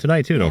 And there's one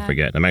tonight too, don't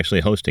forget. I'm actually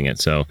hosting it,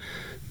 so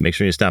make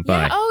sure you stop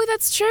by. Oh,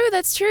 that's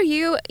true.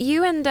 You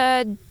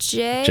and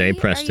Jay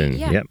Preston.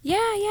 Yep.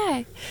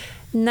 Yeah.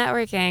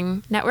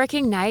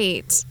 Networking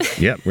night.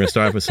 Yep, we're going to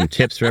start off with some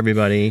tips for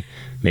everybody,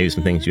 maybe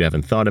some things you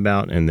haven't thought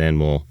about, and then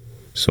we'll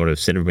sort of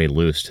set everybody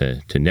loose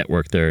to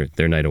network their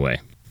night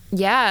away.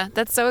 Yeah,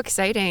 that's so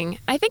exciting.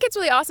 I think it's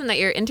really awesome that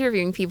you're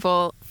interviewing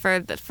people for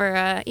the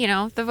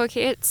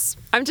vocates.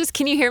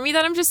 Can you hear me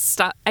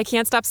that I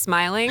can't stop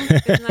smiling?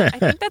 I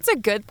think that's a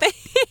good thing.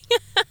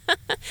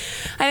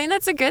 I think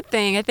that's a good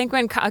thing. I think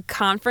when a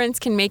conference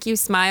can make you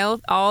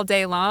smile all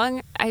day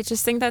long, I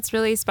just think that's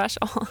really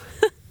special.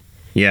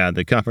 Yeah,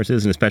 the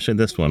conferences, and especially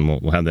this one,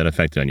 will have that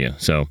effect on you.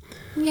 So,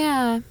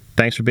 yeah.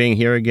 Thanks for being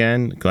here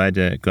again. Glad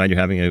you're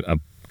having a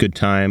good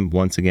time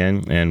once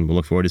again, and we'll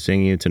look forward to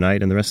seeing you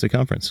tonight and the rest of the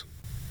conference.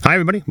 Hi,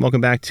 everybody.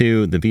 Welcome back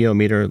to the VO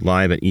Meter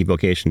live at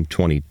eVOcation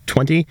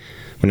 2020.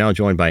 We're now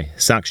joined by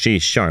Sakshi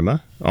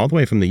Sharma, all the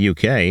way from the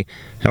UK.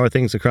 How are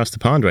things across the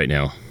pond right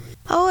now?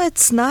 Oh,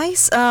 it's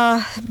nice.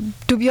 To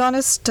be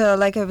honest,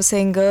 like I was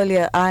saying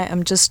earlier, I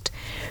am just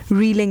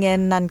reeling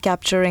in and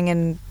capturing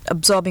and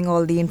absorbing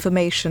all the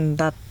information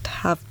that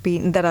I've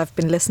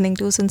been listening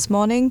to since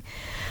morning.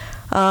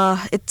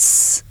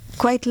 It's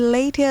quite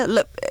late here.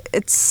 Look,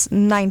 it's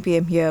 9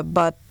 p.m. here,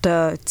 but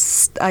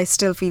I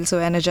still feel so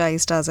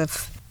energized as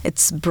if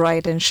it's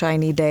bright and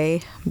shiny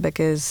day,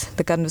 because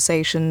the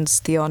conversations,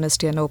 the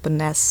honesty and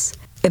openness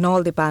in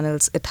all the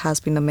panels, it has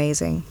been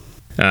amazing.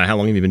 How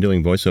long have you been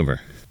doing voiceover?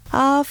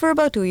 For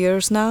about 2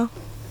 years now.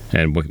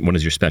 And what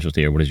is your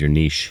specialty, or what is your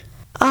niche?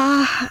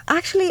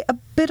 Actually, a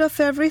bit of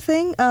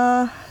everything.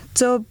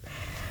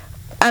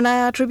 And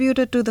I attribute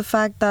it to the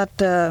fact that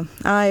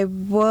I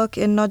work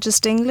in not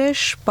just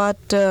English, but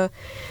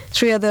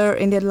 3 other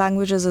Indian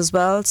languages as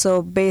well.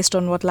 So based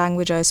on what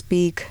language I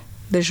speak,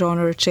 the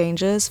genre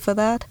changes for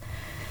that.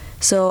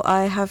 So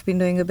I have been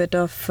doing a bit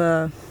of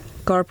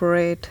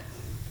corporate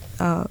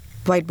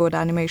whiteboard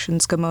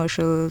animations,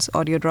 commercials,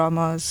 audio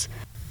dramas.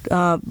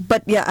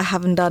 But yeah, I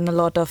haven't done a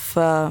lot of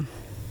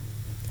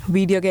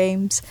video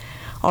games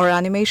or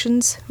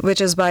animations,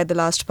 which is why the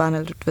last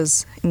panel, it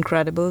was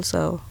incredible.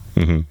 So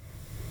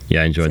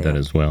yeah, I enjoyed that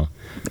as well.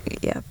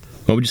 Yeah.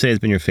 What would you say has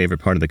been your favorite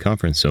part of the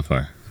conference so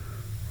far?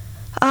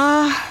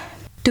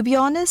 To be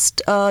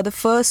honest, the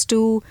first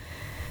 2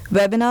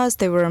 webinars,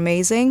 they were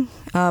amazing,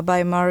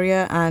 by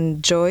Maria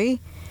and Joy.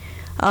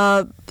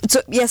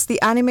 So yes, the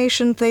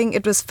animation thing,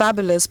 it was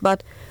fabulous,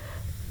 but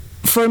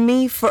for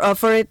me, for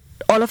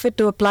all of it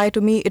to apply to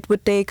me, it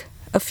would take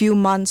a few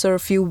months or a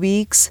few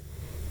weeks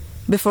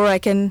before I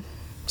can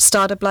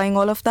start applying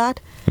all of that.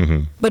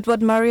 But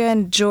what Maria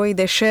and Joy,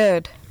 they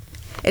shared,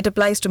 it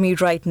applies to me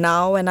right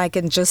now, and I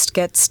can just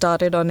get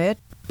started on it,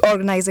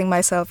 organizing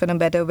myself in a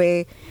better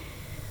way,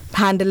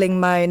 handling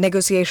my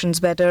negotiations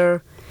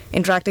better,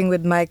 interacting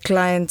with my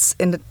clients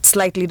in a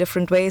slightly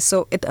different way.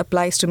 So it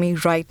applies to me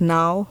right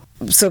now.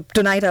 So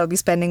tonight I'll be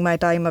spending my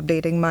time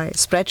updating my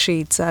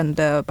spreadsheets and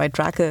my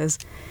trackers.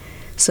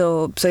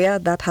 So yeah,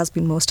 that has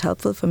been most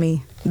helpful for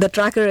me. The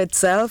tracker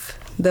itself,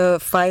 the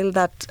file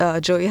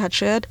that Joey had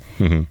shared,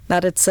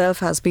 that itself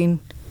has been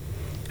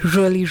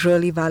really,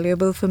 really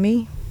valuable for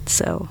me.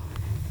 So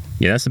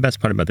yeah, that's the best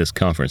part about this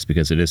conference,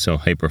 because it is so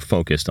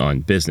hyper-focused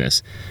on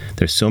business.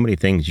 There's so many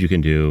things you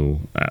can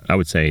do, I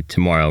would say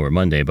tomorrow or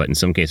Monday, but in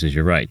some cases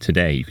you're right.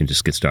 Today you can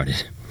just get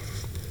started.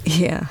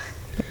 Yeah.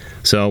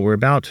 So we're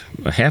about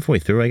halfway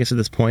through, I guess, at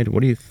this point.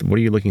 What are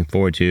you looking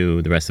forward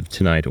to the rest of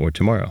tonight or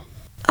tomorrow?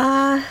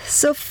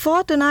 So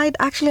for tonight,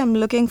 actually, I'm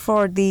looking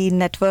for the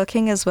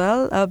networking as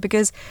well,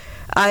 because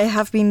I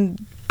have been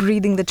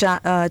reading the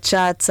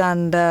chats,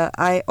 and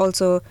I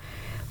also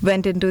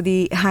went into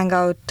the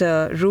hangout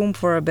room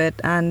for a bit,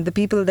 and the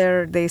people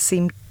there, they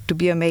seem to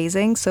be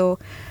amazing. So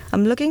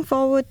I'm looking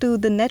forward to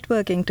the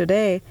networking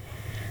today.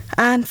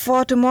 And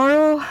for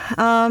tomorrow,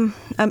 I'm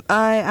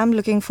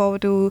looking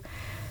forward to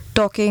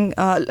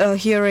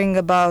hearing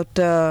about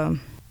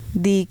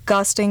the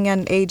casting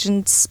and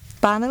agents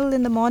panel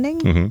in the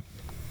morning.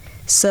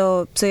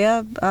 So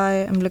yeah, I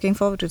am looking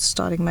forward to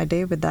starting my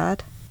day with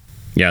that.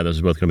 Yeah, those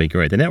are both going to be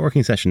great. The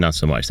networking session, not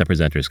so much. That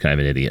presenter is kind of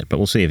an idiot, but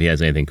we'll see if he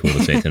has anything cool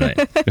to say tonight.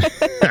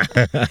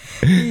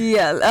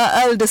 Yeah,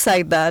 I'll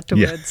decide that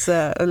towards,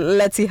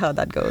 let's see how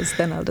that goes.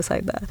 Then I'll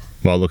decide that.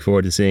 Well, look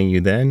forward to seeing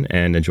you then,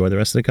 and enjoy the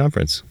rest of the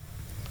conference.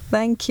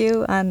 Thank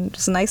you, and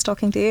it's nice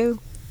talking to you.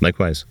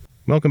 Likewise.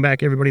 Welcome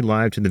back, everybody,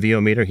 live to the VO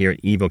Meter here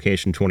at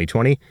eVOcation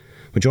 2020.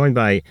 We're joined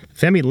by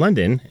Femi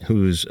London,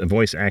 who's a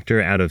voice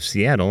actor out of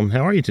Seattle.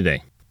 How are you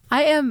today?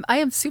 I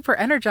am super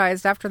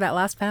energized after that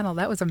last panel.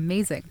 That was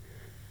amazing.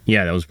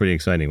 Yeah, that was pretty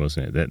exciting,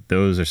 wasn't it?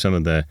 Those are some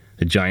of the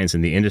giants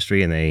in the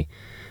industry, and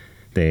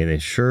they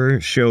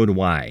sure showed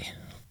why.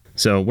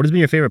 So what has been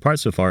your favorite part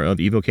so far of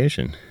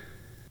eVOcation?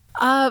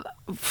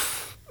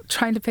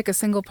 Trying to pick a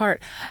single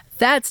part.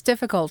 That's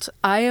difficult.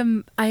 I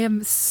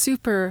am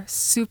super,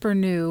 super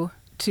new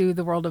to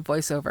the world of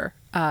voiceover.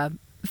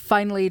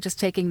 Finally just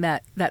taking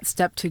that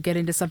step to get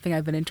into something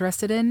I've been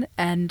interested in,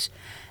 and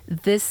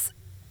this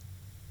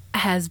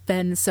has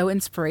been so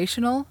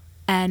inspirational.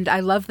 And I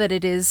love that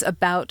it is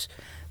about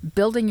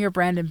building your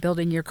brand and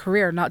building your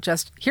career, not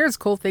just here's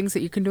cool things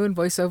that you can do in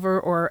voiceover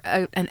or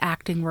an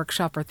acting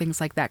workshop or things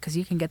like that, because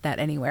you can get that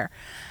anywhere.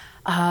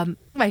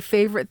 My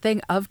favorite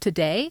thing of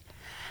today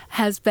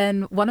has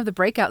been one of the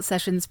breakout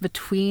sessions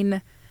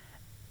between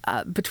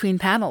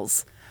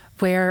panels,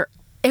 where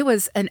it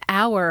was an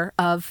hour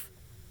of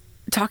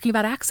talking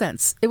about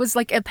accents. It was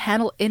like a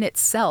panel in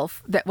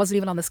itself that wasn't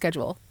even on the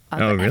schedule.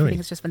 Oh, really? Everything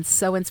has just been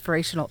so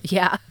inspirational.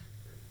 Yeah.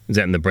 Is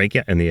that in the break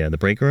the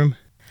break room?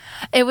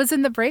 It was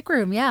in the break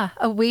room, yeah.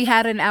 We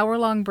had an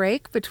hour-long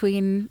break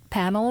between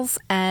panels,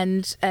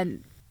 and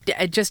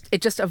it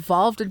just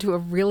evolved into a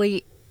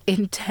really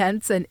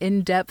intense and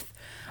in-depth,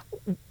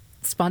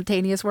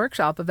 spontaneous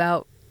workshop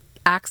about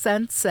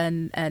accents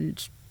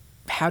and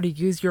how to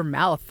use your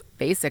mouth,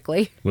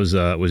 basically. Was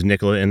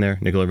Nicola in there?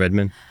 Nicola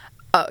Redman?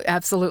 Oh,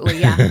 absolutely,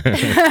 yeah.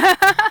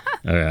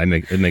 All right,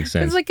 it makes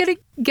sense. It's like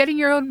getting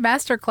your own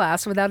master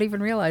class without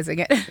even realizing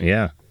it.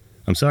 Yeah.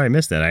 I'm sorry I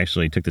missed that. I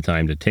actually took the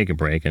time to take a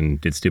break and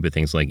did stupid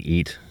things like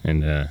eat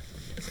and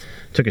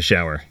took a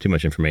shower. Too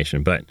much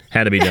information, but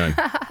had to be done.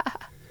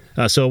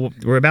 So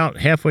we're about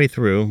halfway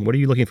through. What are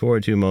you looking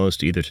forward to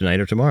most, either tonight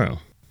or tomorrow?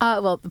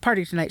 Well, the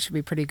party tonight should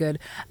be pretty good.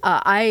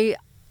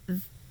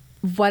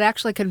 What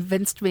actually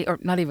convinced me, or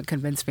not even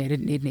convinced me, I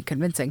didn't need any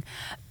convincing,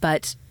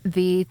 but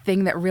the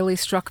thing that really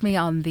struck me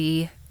on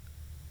the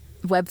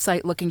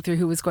website looking through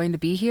who was going to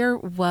be here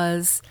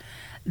was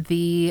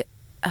the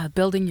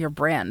building your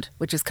brand,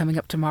 which is coming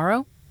up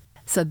tomorrow.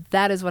 So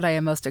that is what I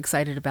am most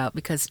excited about,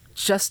 because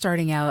just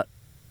starting out,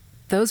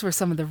 those were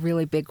some of the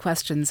really big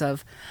questions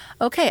of,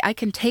 okay, I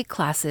can take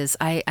classes.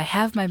 I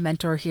have my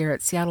mentor here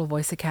at Seattle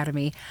Voice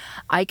Academy.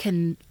 I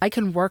can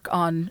work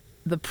on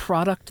the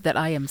product that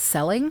I am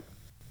selling,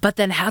 but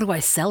then how do I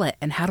sell it,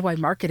 and how do I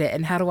market it,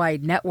 and how do I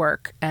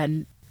network?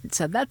 And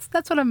so that's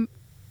what I'm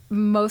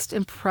most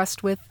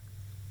impressed with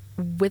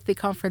the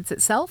conference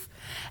itself,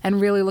 and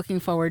really looking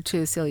forward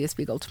to Celia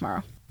Spiegel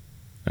tomorrow.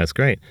 That's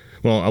great.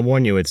 Well, I'll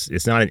warn you,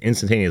 it's not an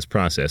instantaneous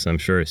process. I'm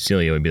sure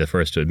Celia would be the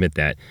first to admit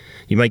that.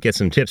 You might get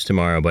some tips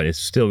tomorrow, but it's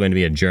still going to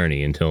be a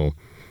journey until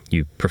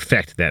you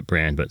perfect that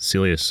brand. But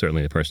Celia is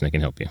certainly the person that can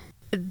help you.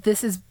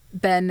 This has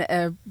been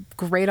a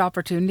great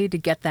opportunity to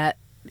get that,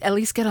 at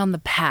least get on the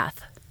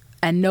path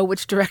and know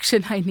which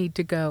direction I need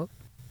to go.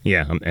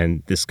 Yeah,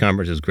 and this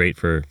conference is great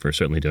for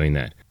certainly doing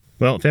that.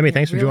 Well, Femi,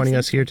 thanks for joining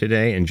us here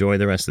today. Enjoy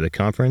the rest of the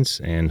conference,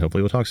 and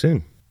hopefully we'll talk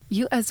soon.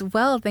 You as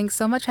well. Thanks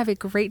so much. Have a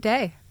great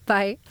day.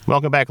 Bye.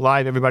 Welcome back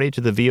live, everybody, to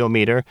the VO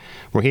Meter.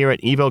 We're here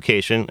at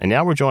eVOcation, and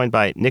now we're joined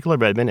by Nicola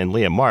Redman and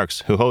Leah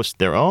Marks, who host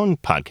their own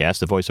podcast,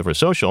 The Voiceover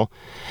Social.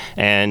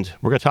 And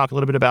we're going to talk a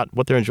little bit about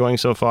what they're enjoying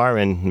so far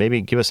and maybe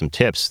give us some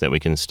tips that we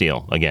can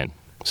steal again.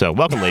 So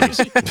welcome,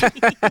 ladies.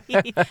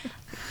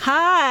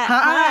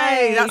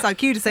 Hi. That's our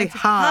cue to say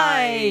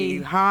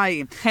hi.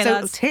 Hey, So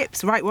lads.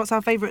 tips, right? What's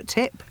our favourite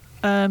tip?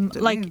 About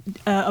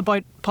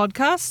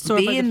podcasts or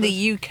Be about in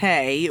the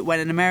UK when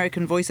an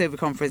American voiceover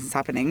conference is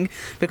happening,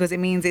 because it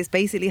means it's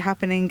basically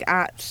happening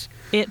at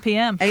 8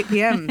 p.m. 8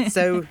 p.m.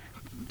 So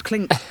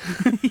clink.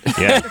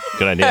 Yeah,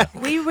 good idea.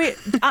 We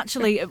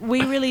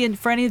really,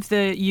 for any of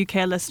the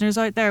UK listeners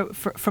out there,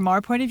 from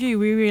our point of view,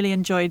 we really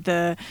enjoyed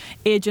the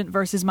agent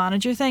versus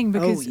manager thing,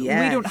 because we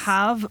don't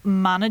have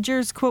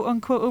managers, quote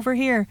unquote, over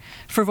here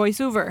for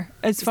voiceover,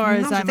 as far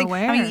as I'm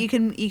aware. I mean,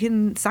 you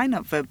can sign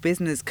up for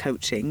business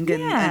coaching,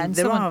 and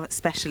there are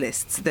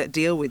specialists that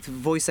deal with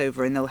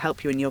voiceover, and they'll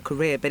help you in your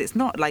career. But it's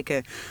not like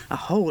a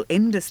whole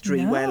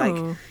industry where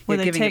you're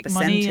giving a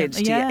percentage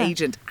to your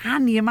agent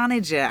and your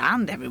manager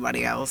and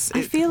everybody else.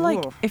 I feel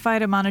like if I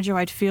had a manager,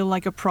 I'd feel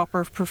like a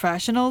proper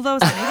professional, though.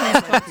 So I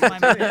need to talk to my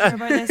manager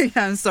about this.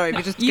 Yeah, I'm sorry,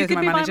 but just you go to could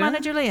my be manager. my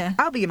manager, Leah.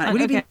 I'll be your manager.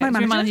 Will you be my manager?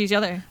 We manage each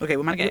other. Okay,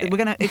 we're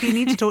gonna. If you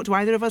need to talk to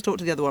either of us, talk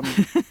to the other one.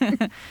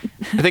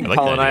 I think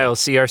Paul and I will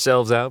see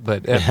ourselves out,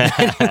 but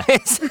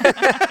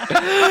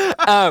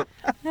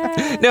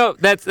no,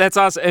 that's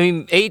awesome. I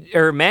mean,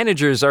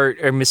 managers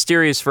are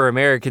mysterious for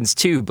Americans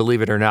too,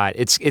 believe it or not.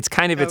 It's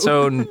kind of its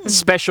own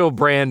special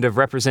brand of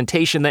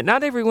representation that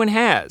not everyone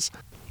has.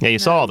 Yeah, you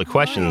saw all the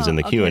questions in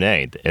the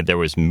Q&A. There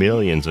was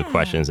millions of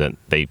questions that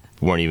they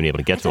weren't even able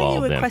to get to all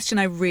of them. A question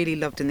I really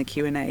loved in the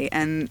Q&A,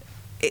 and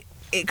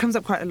it comes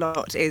up quite a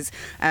lot, is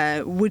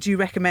would you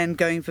recommend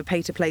going for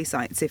pay-to-play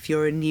sites if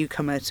you're a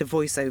newcomer to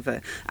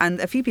voiceover?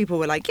 And a few people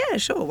were like, yeah,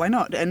 sure, why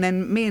not? And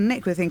then me and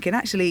Nick were thinking,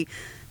 actually,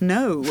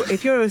 no.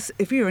 If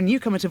you're a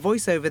newcomer to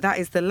voiceover, that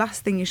is the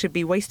last thing you should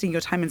be wasting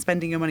your time and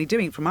spending your money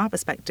doing. From our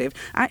perspective,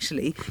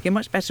 actually, you're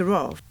much better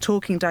off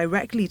talking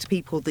directly to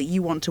people that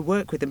you want to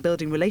work with and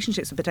building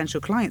relationships with potential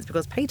clients,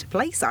 because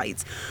pay-to-play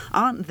sites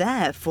aren't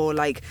there for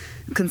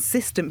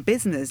consistent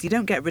business. You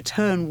don't get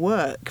return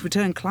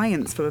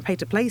clients from a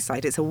pay-to-play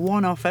site. It's a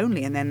one-off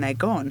only, and then they're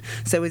gone.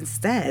 So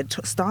instead,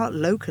 start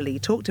locally,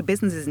 talk to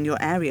businesses in your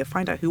area,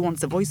 find out who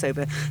wants a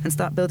voiceover, and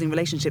start building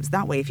relationships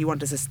that way if you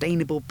want a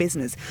sustainable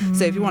business.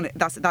 So if you want it,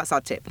 that's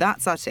our tip.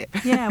 That's our tip.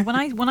 Yeah, when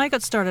I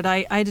got started,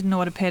 I didn't know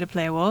what a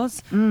pay-to-play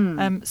was.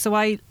 So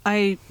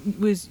I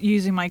was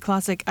using my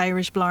classic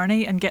Irish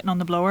blarney and getting on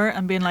the blower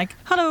and being like,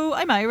 hello,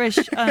 I'm Irish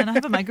and I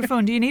have a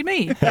microphone. Do you need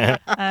me?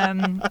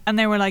 And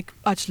they were like,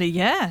 actually,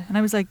 yeah. And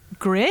I was like,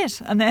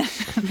 great. And then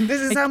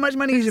this is how much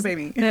money you should pay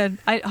me.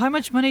 How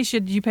much money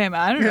should you pay me?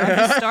 I don't know. I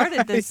just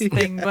started this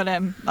thing, but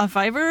a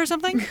 $5 or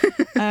something.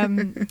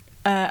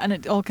 and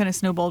it all kind of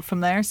snowballed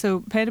from there.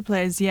 So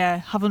pay-to-plays,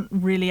 haven't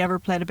really ever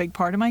played a big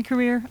part of my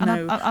career. And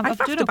No, I've done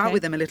faffed about okay.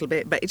 with them a little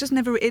bit, but it just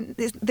never.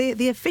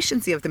 The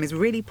efficiency of them is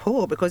really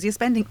poor because you're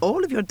spending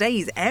all of your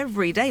days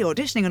every day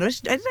auditioning and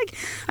auditioning. Like,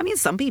 I mean,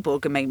 some people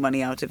can make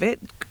money out of it,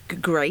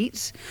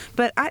 great,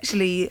 but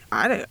actually,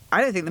 I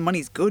don't think the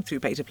money's good through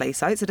pay-to-play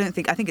sites. I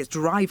think it's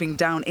driving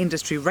down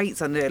industry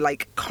rates on a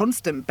like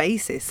constant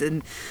basis.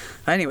 And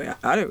anyway,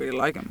 I don't really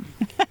like them.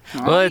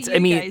 Well,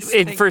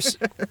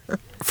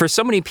 for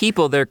so many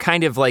people, they're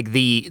kind of like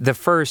the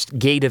first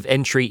gate of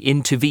entry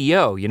into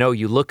VO. You know,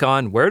 you look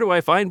on, where do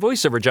I find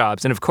voiceover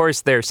jobs? And of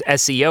course, their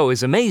SEO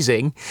is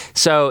amazing.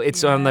 So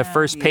it's on the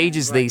first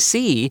pages they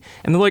see,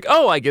 and they're like,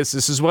 oh, I guess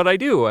this is what I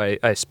do.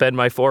 I spend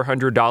my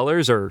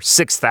 $400 or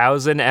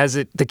 $6,000, as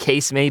the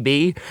case may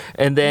be,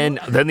 and then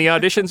the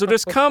auditions will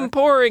just come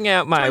pouring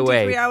out my 23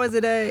 way. 23 hours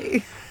a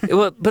day.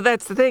 Well, but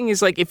that's the thing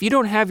is, like, if you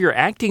don't have your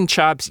acting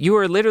chops, you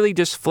are literally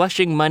just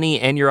flushing money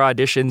and your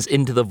auditions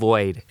into the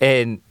void,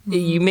 and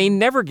you may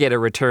never get a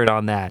return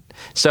on that.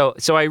 So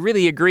I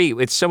really agree.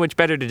 It's so much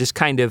better to just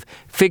kind of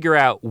figure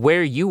out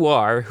where you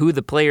are, who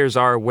the players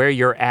are, where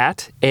you're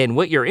at, and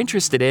what you're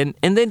interested in,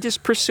 and then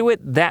just pursue it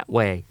that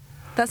way.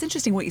 That's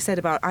interesting what you said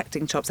about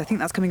acting chops. I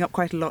think that's coming up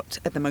quite a lot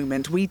at the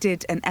moment. We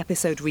did an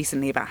episode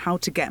recently about how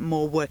to get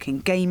more work in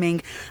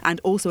gaming, and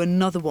also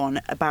another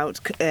one about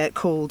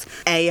called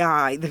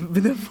AI, the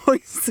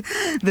voice.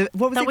 What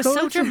was That it was called?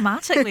 so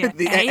dramatically And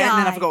then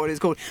AI. I forgot what it's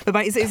called.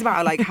 But it's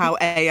about like how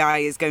AI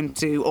is going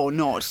to or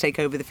not take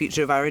over the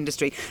future of our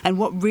industry. And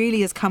what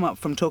really has come up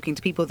from talking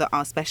to people that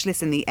are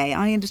specialists in the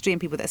AI industry and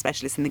people that are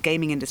specialists in the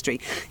gaming industry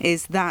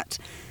is that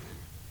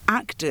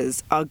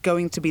actors are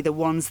going to be the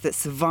ones that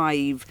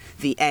survive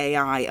the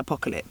AI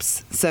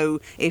apocalypse.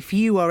 So if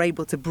you are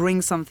able to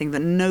bring something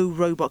that no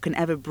robot can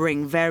ever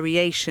bring,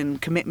 variation,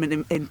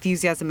 commitment,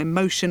 enthusiasm,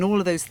 emotion, all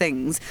of those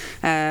things,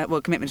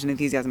 commitment and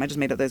enthusiasm, I just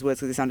made up those words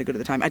because they sounded good at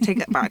the time. I take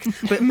that back.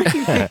 But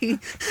mainly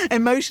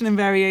emotion and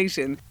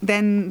variation,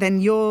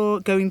 then you're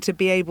going to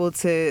be able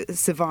to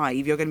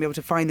survive. You're going to be able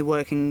to find the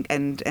work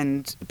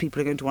and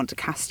people are going to want to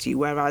cast you.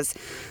 Whereas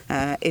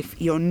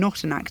if you're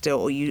not an actor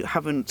or you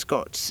haven't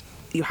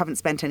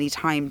spent any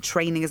time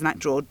training as an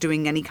actor or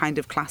doing any kind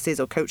of classes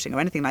or coaching or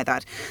anything like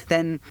that,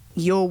 then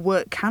your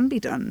work can be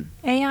done.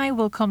 AI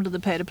will come to the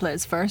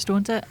pay-to-plays first,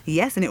 won't it?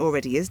 Yes, and it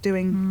already is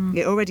doing.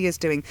 It already is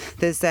doing.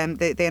 There's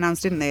they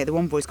announced, didn't they, at the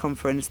One Voice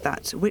conference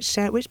that which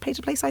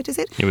pay-to-play site is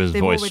it? It was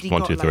They've Voice already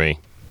 123.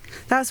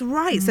 That's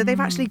right. So they've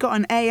actually got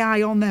an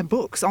AI on their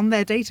books, on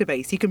their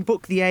database. You can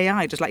book the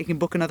AI just like you can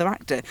book another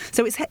actor.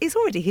 So it's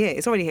already here.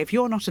 It's already here. If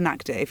you're not an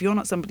actor, if you're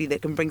not somebody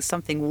that can bring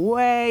something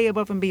way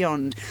above and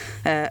beyond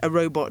a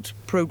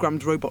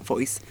programmed robot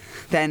voice,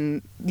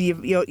 then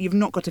you've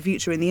not got a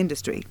future in the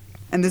industry.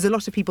 And there's a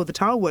lot of people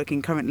that are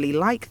working currently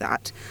like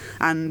that,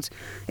 and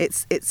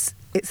it's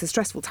a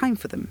stressful time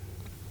for them.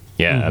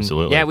 Yeah,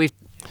 absolutely. Yeah, we've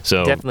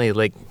definitely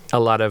like a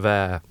lot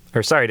of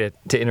or sorry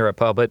to interrupt,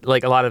 Paul, but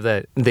like a lot of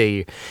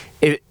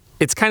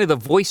it's kind of the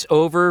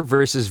voice-over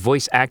versus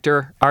voice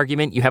actor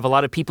argument. You have a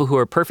lot of people who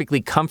are perfectly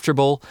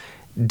comfortable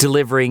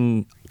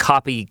delivering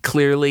copy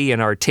clearly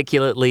and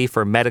articulately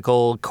for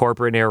medical,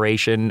 corporate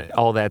narration,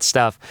 all that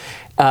stuff,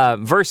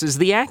 versus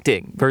the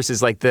acting,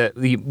 versus like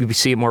you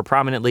see it more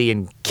prominently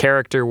in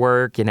character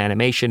work, in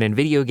animation, and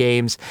video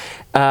games.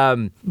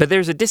 But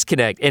there's a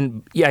disconnect.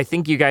 And yeah, I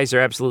think you guys are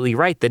absolutely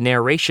right. The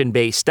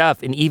narration-based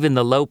stuff and even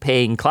the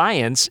low-paying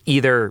clients,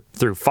 either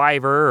through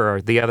Fiverr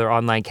or the other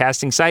online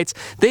casting sites,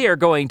 they are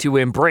going to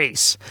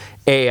embrace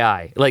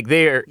AI. Like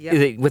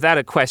they, without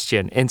a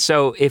question. And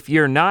so if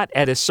you're not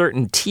at a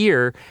certain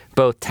tier,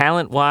 both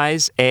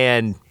talent-wise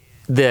and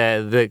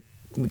the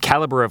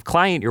caliber of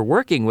client you're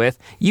working with,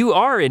 you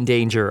are in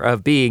danger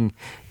of being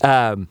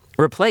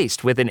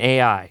replaced with an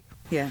AI.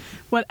 Yeah.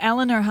 Well,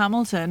 Eleanor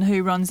Hamilton,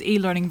 who runs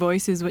eLearning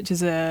Voices, which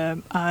is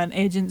an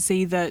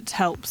agency that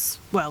helps,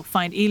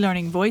 find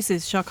eLearning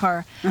voices, shock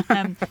her,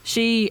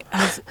 she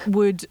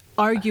would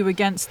argue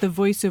against the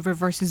voiceover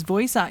versus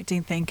voice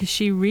acting thing because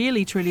she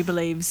really, truly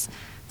believes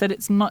that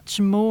it's much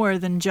more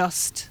than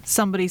just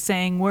somebody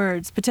saying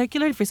words,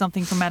 particularly for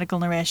something for medical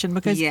narration,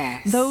 because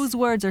those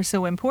words are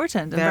so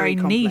important and very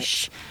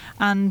niche.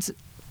 And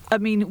I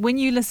mean, when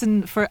you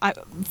listen, for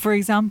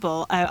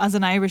example, as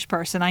an Irish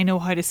person, I know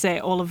how to say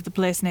all of the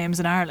place names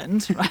in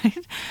Ireland,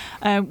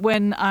 right?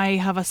 When I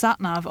have a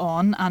sat-nav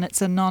on and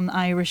it's a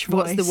non-Irish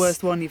voice. What's the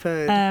worst one you've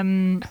heard?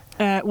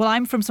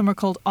 I'm from somewhere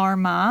called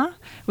Armagh,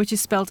 which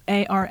is spelled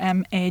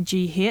Armagh,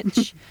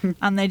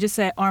 and they just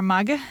say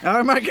Armagh.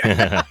 Armagh.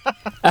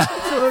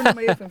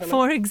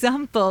 For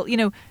example,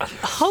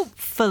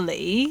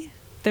 hopefully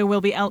there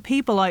will be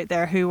people out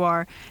there who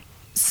are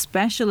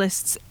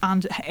specialists,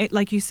 and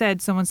like you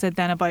said, someone said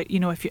then about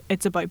if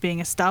it's about being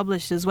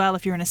established as well.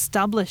 If you're an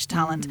established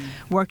talent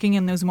working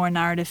in those more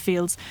narrative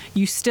fields,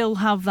 you still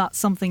have that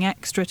something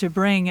extra to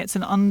bring. It's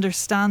an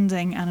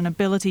understanding and an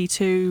ability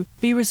to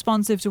be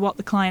responsive to what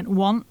the client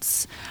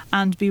wants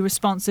and be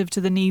responsive to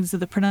the needs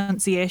of the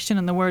pronunciation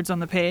and the words on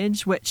the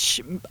page,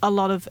 which a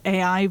lot of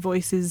AI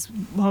voices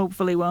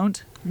hopefully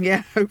won't.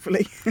 Yeah,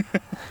 hopefully.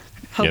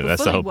 Yeah,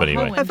 that's the hope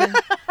anyway.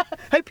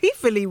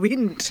 Hopefully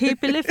wint.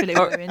 Hopefully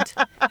wint.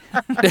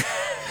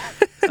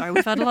 Sorry,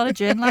 we've had a lot of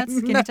gin,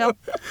 lads. Can you tell?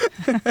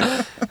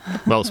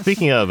 Well,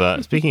 speaking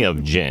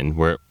of gin,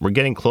 we're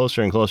getting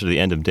closer and closer to the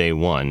end of day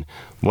one.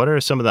 What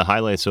are some of the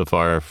highlights so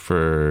far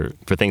for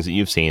things that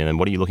you've seen, and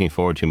what are you looking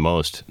forward to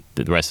most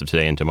the rest of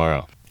today and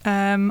tomorrow?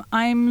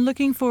 I'm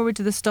looking forward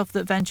to the stuff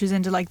that ventures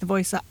into like the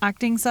voice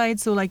acting side,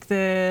 so like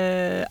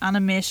the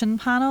animation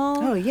panel.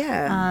 Oh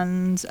yeah.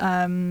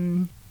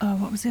 And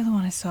what was the other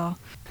one I saw?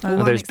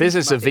 Well, there's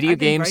business of video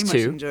games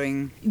too.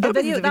 The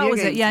video, that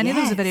was it. Yeah, I knew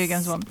there was a video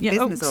games one. Yeah.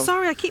 Oh,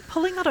 sorry, I keep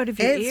pulling that out of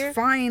your ear. It's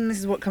fine. This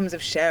is what comes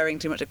of sharing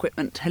too much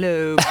equipment.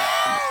 Hello.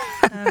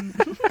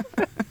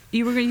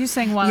 You were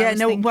saying while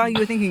while you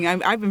were thinking,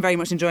 I've been very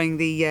much enjoying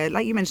the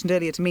like you mentioned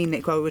earlier to me,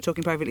 Nick, while we were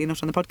talking privately,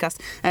 not on the podcast,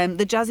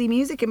 the jazzy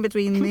music in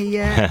between the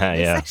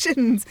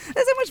sessions.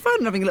 They're so much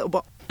fun having a little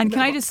bop. And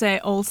can I just say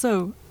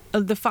also,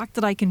 the fact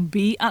that I can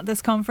be at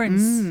this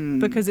conference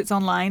because it's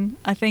online.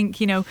 I think,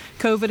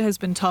 COVID has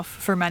been tough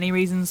for many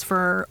reasons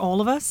for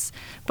all of us,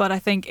 but I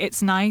think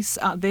it's nice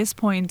at this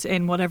point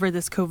in whatever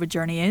this COVID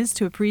journey is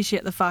to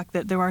appreciate the fact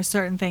that there are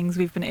certain things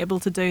we've been able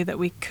to do that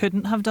we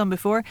couldn't have done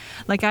before.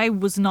 Like I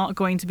was not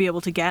going to be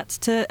able to get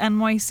to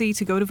NYC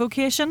to go to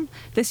eVOcation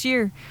this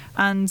year,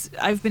 and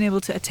I've been able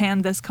to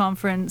attend this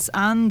conference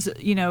and,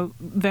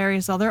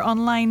 various other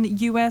online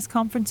US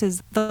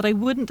conferences that I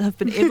wouldn't have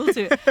been able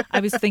to.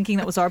 I was thinking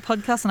that was our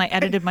podcast and I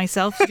edited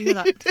myself to do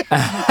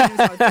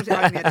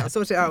that.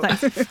 Sort it out.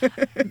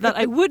 That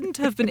I wouldn't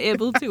have been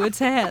able to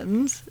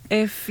attend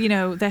if,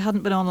 they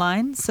hadn't been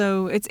online.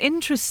 So it's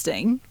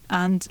interesting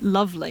and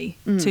lovely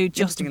to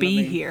just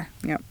be here.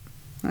 Yeah,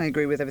 I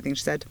agree with everything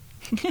she said.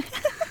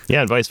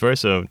 Yeah, and vice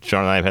versa.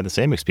 Sean and I have had the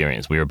same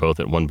experience. We were both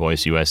at One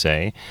Voice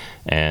USA,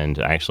 and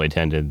I actually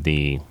attended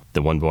the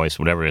One Voice,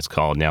 whatever it's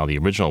called now, the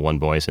original One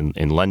Voice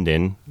in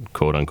London,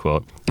 quote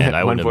unquote. And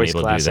I wouldn't have been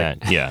able to do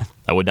that. Yeah,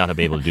 I would not have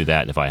been able to do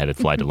that if I had to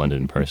fly to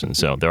London in person.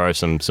 So there are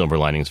some silver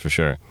linings for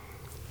sure.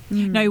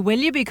 Now, will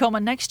you be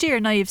coming next year?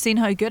 Now you've seen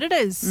how good it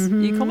is.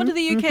 You coming to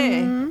the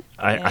UK?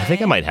 I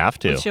think I might have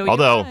to.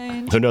 Although,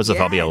 who knows if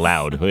I'll be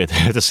allowed. We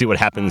have to see what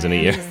happens in a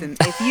year. Listen,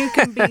 if you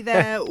can be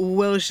there,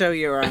 we'll show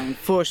you around,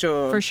 for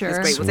sure. For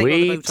sure. It's great. We'll take all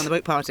the boats on the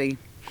boat party.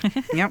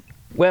 Yep.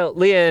 Well,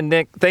 Leah and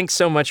Nick, thanks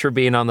so much for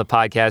being on the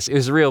podcast. It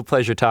was a real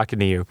pleasure talking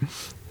to you.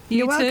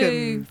 You're welcome.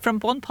 Too, from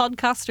one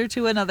podcaster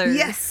to another.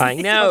 Yes. I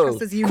know.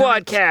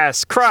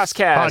 Quadcast,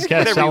 crosscast,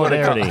 podcast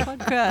solidarity.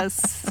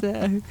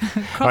 Podcast.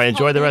 All right,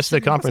 enjoy the rest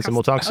of the conference, and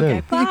we'll talk soon.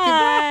 Okay,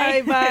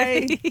 bye.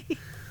 Bye.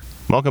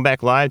 Welcome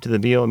back live to the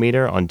VO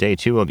Meter on day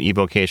 2 of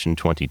eVOcation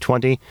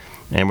 2020.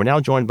 And we're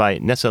now joined by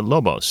Nessa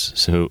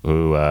Lobos,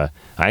 who I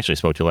actually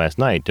spoke to last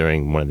night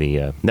during one of the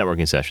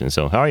networking sessions.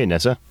 So how are you,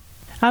 Nessa?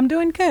 I'm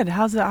doing good.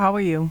 How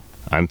are you?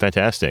 I'm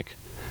fantastic.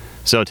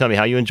 So tell me,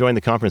 how are you enjoying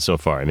the conference so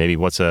far? Maybe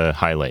what's a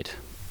highlight?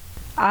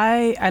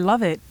 I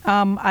love it.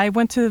 I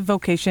went to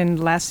eVOcation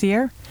last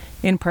year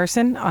in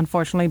person.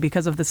 Unfortunately,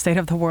 because of the state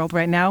of the world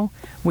right now,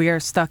 we are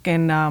stuck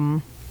in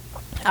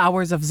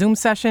hours of Zoom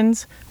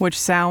sessions, which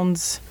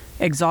sounds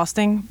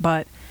exhausting,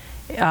 but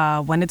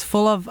when it's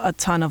full of a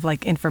ton of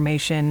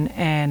information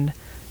and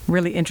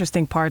really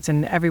interesting parts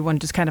and everyone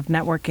just kind of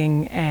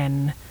networking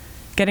and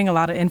getting a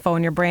lot of info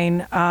in your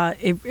brain,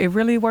 it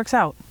really works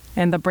out,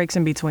 and the breaks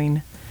in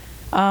between.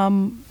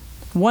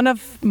 One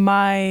of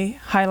my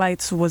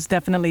highlights was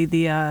definitely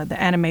the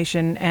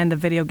animation and the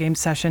video game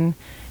session,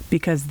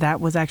 because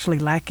that was actually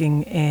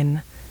lacking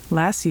in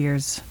last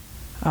year's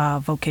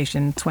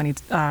eVOcation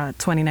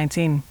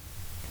 2019.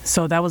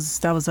 So that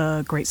was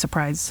a great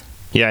surprise.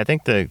 Yeah, I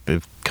think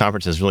the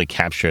conference has really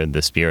captured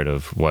the spirit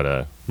of what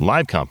a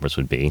live conference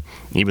would be,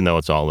 even though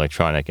it's all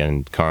electronic,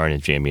 and Karin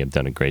and Jamie have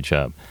done a great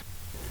job.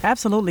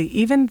 Absolutely.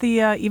 Even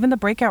the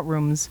breakout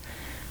rooms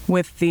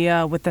with the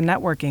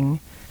networking.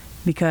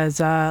 Because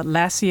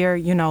last year,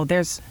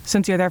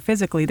 since you're there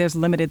physically, there's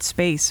limited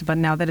space. But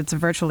now that it's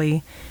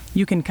virtually,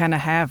 you can kind of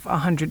have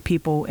 100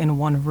 people in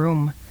one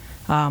room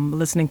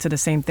listening to the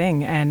same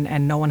thing,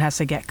 and no one has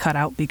to get cut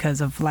out because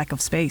of lack of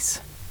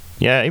space.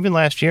 Yeah, even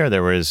last year,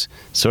 there was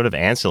sort of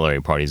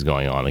ancillary parties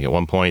going on. Like at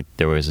one point,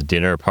 there was a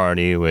dinner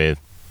party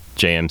with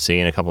JMC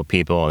and a couple of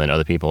people, and then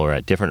other people were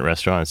at different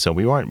restaurants. So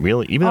we weren't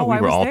really, even though we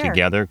were all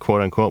together,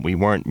 quote unquote, we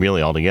weren't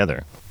really all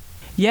together.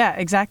 Yeah,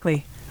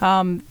 exactly.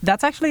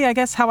 That's actually, I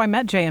guess, how I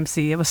met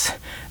JMC. It was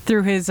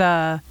through his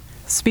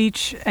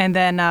speech, and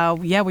then,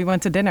 we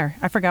went to dinner.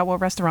 I forgot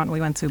what restaurant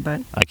we went to, but...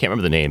 I can't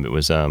remember the name. It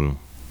was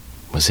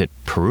it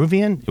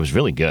Peruvian? It was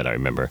really good, I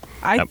remember.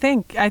 I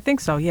think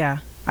so, yeah.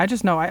 I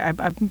just know,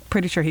 I'm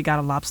pretty sure he got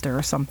a lobster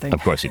or something.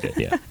 Of course he did,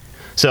 yeah.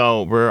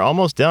 So we're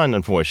almost done,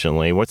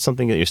 unfortunately. What's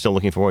something that you're still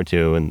looking forward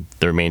to in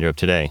the remainder of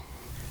today?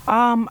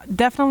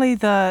 Definitely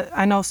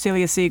I know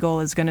Celia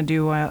Siegel is going to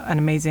do an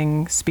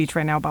amazing speech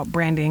right now about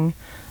branding,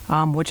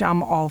 which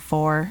I'm all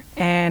for.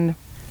 And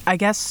I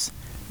guess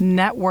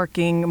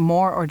networking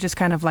more, or just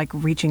kind of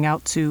reaching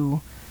out to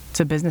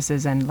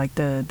businesses and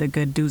the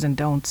good do's and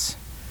don'ts.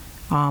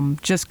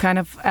 Just kind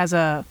of as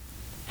a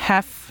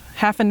half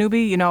half a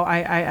newbie. You know,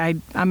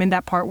 I'm in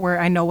that part where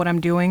I know what I'm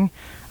doing,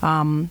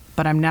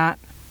 but I'm not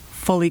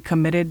fully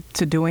committed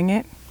to doing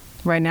it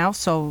right now.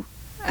 So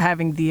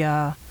having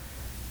the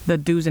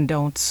do's and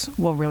don'ts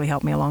will really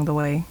help me along the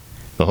way.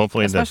 Well,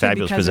 hopefully Especially the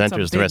fabulous because it's a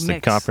presenters the big rest of the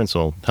mix. conference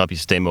will help you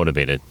stay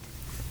motivated.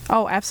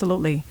 Oh,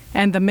 absolutely.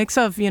 And the mix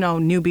of,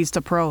 newbies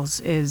to pros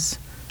is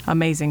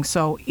amazing.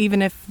 So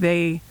even if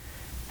they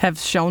have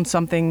shown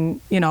something,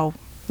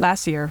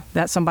 last year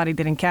that somebody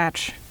didn't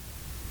catch,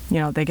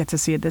 they get to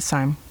see it this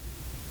time.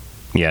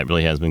 Yeah, it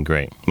really has been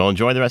great. Well,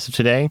 enjoy the rest of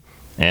today,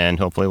 and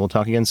hopefully we'll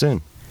talk again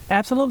soon.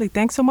 Absolutely.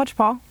 Thanks so much,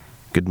 Paul.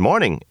 Good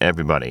morning,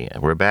 everybody.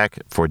 We're back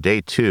for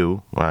day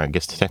 2, well, I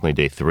guess technically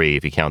day 3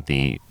 if you count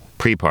the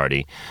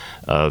pre-party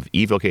of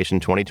eVOcation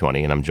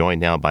 2020, and I'm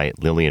joined now by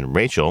Lillian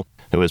Rachel,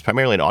 who is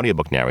primarily an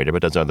audiobook narrator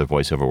but does other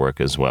voiceover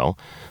work as well.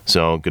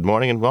 So good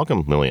morning and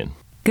welcome, Lillian.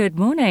 Good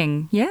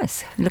morning.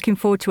 Yes, looking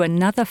forward to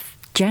another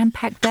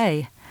jam-packed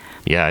day.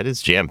 Yeah, it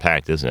is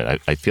jam-packed, isn't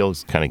it? I feel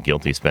kind of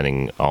guilty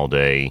spending all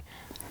day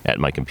at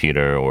my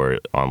computer or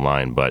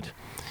online, but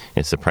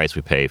it's the price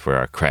we pay for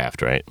our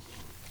craft, right?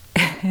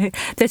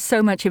 There's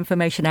so much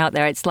information out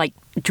there. It's like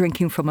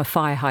drinking from a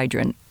fire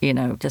hydrant,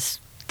 just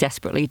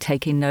desperately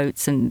taking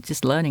notes and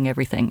just learning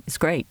everything. It's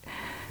great.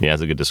 Yeah,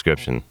 that's a good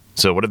description.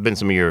 So what have been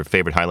some of your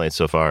favorite highlights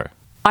so far?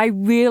 I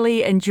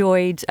really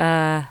enjoyed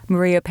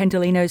Maria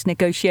Pendolino's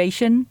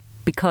negotiation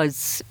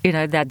because,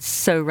 that's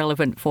so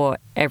relevant for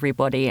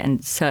everybody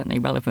and certainly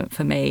relevant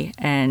for me.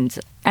 And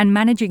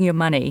managing your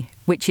money,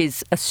 which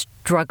is a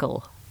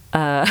struggle.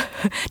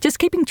 Just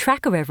keeping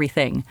track of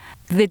everything.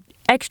 The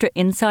extra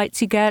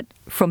insights you get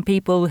from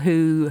people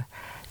who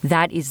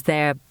that's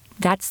their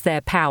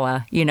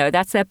power,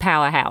 that's their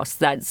powerhouse,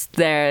 that's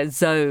their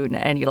zone.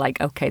 And you're like,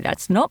 okay,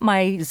 that's not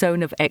my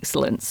zone of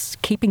excellence.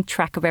 Keeping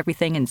track of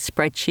everything in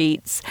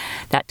spreadsheets,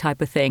 that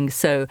type of thing.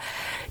 So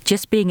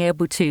just being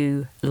able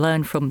to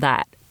learn from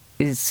that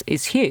is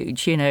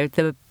huge.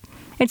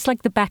 It's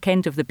like the back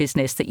end of the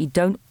business that you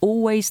don't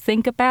always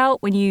think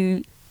about when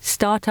you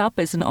start up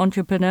as an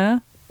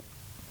entrepreneur,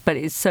 but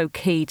it's so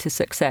key to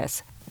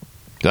success.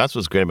 That's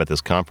what's great about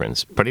this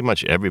conference. Pretty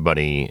much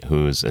everybody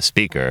who's a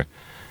speaker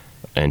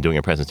and doing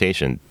a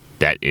presentation,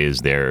 that is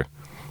their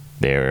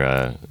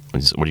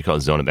what do you call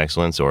it, zone of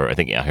excellence? Or I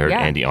think I heard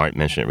Andy Arndt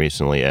mention it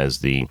recently as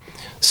the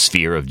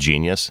sphere of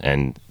genius,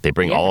 and they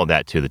bring all of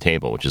that to the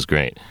table, which is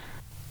great.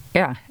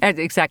 Yeah,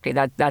 exactly.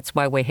 That's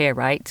why we're here,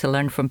 right? To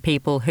learn from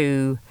people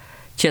who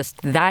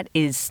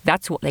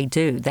that's what they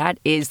do.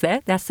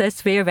 That's their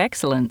sphere of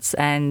excellence,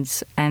 and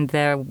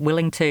they're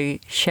willing to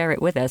share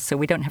it with us, so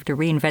we don't have to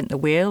reinvent the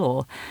wheel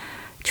or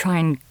try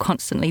and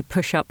constantly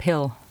push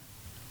uphill.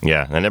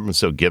 Yeah, and everyone's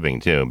so giving,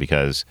 too,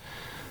 because,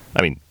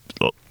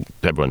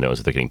 everyone knows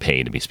that they're getting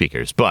paid to be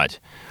speakers. But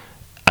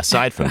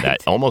aside from that,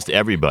 almost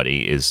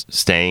everybody is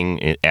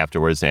staying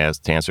afterwards to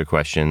answer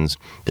questions.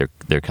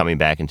 They're coming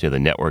back into the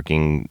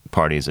networking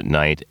parties at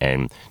night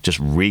and just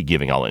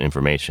re-giving all the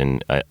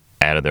information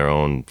out of their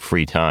own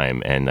free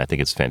time. And I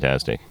think it's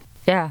fantastic.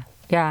 Yeah.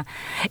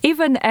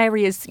 Even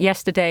areas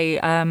yesterday,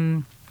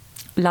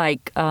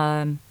 like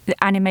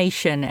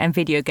animation and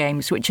video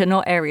games, which are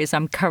not areas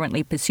I'm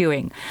currently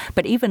pursuing.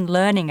 But even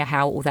learning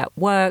how all that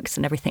works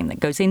and everything that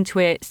goes into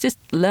it, it's just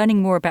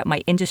learning more about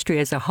my industry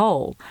as a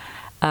whole.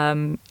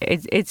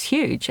 It's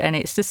huge, and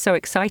it's just so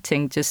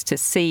exciting just to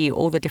see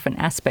all the different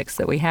aspects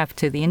that we have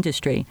to the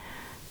industry.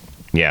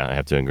 Yeah, I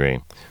have to agree.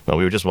 Well,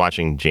 we were just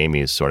watching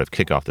Jamie's sort of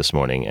kickoff this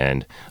morning,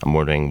 and I'm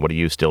wondering, what are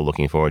you still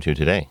looking forward to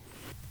today?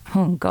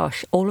 Oh,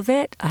 gosh, all of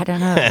it? I don't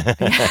know.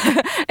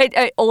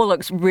 It all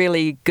looks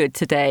really good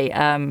today.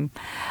 And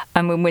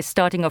when we're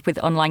starting off with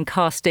online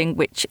casting,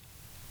 which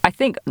I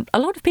think a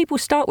lot of people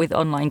start with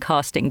online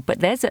casting, but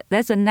there's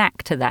a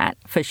knack to that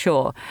for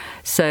sure.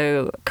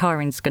 So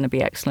Karin's going to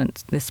be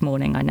excellent this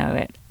morning, I know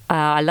it.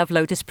 I love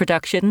Lotus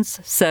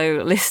Productions,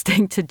 so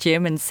listening to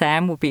Jim and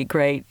Sam will be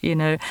great,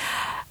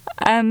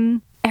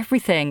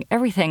 Everything.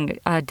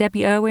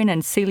 Debbie Irwin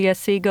and Celia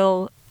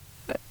Siegel,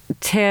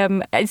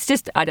 Tim, it's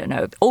just, I don't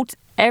know.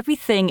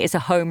 Everything is a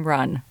home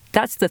run.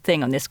 That's the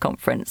thing on this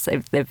conference.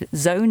 They've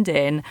zoned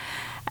in,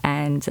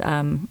 and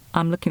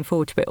I'm looking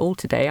forward to it all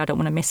today. I don't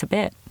want to miss a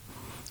bit.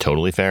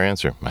 Totally fair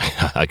answer.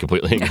 I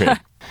completely agree.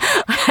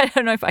 I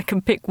don't know if I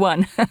can pick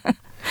one.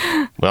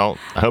 Well,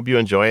 I hope you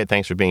enjoy it.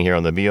 Thanks for being here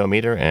on the VO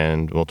Meter,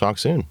 and we'll talk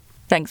soon.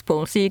 Thanks,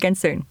 Paul. See you again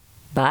soon.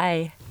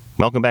 Bye.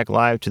 Welcome back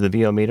live to the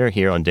VO Meter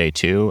here on day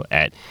 2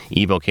 at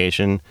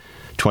eVOcation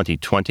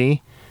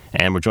 2020.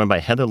 And we're joined by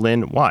Heather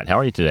Lynn Watt. How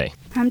are you today?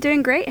 I'm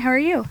doing great. How are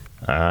you?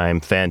 I'm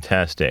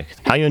fantastic.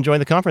 How are you enjoying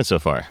the conference so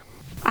far?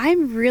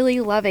 I'm really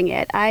loving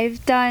it.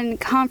 I've done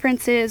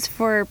conferences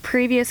for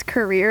previous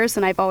careers,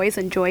 and I've always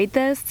enjoyed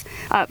them,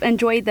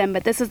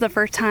 but this is the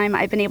first time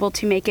I've been able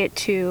to make it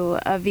to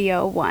a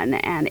VO one,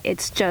 and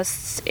it's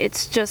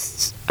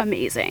just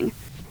amazing.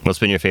 What's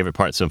been your favorite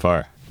part so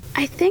far?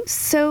 I think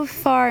so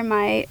far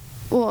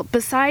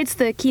besides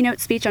the keynote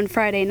speech on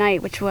Friday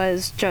night, which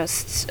was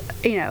just,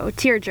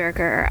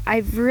 tearjerker,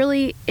 I've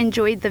really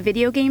enjoyed the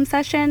video game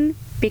session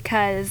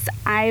because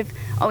I've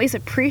always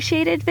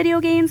appreciated video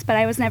games, but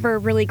I was never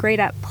really great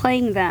at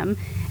playing them,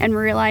 and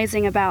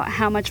realizing about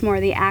how much more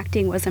the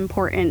acting was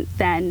important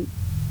than,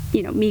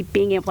 me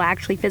being able to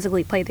actually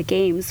physically play the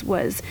games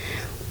was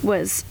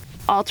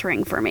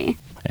altering for me.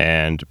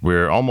 And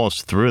we're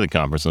almost through the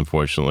conference,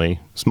 unfortunately.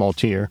 Small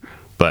tear.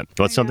 But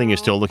what's something you're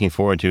still looking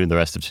forward to the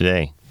rest of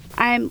today?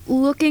 I'm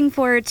looking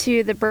forward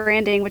to the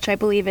branding, which I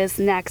believe is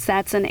next.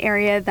 That's an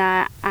area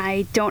that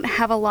I don't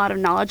have a lot of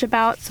knowledge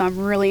about, so I'm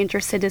really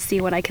interested to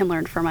see what I can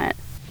learn from it.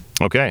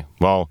 Okay.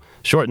 Well,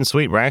 short and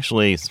sweet. We're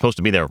actually supposed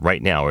to be there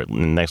right now, or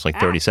in the next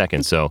 30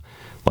 seconds. So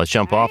let's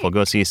jump off. We'll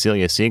go see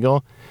Celia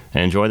Siegel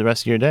and enjoy the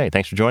rest of your day.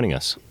 Thanks for joining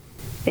us.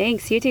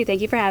 Thanks. You too.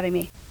 Thank you for having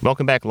me.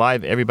 Welcome back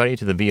live, everybody,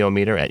 to the VO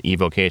Meter at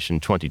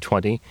eVOcation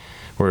 2020.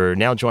 We're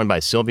now joined by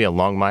Sylvia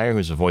Longmire,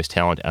 who's a voice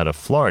talent out of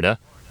Florida.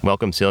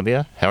 Welcome,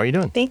 Sylvia. How are you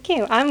doing? Thank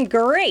you. I'm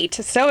great.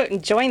 So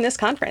enjoying this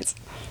conference.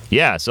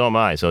 Yeah, so am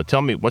I. So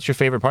tell me, what's your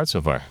favorite part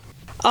so far?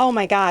 Oh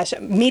my gosh,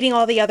 meeting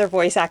all the other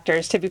voice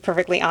actors, to be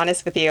perfectly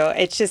honest with you.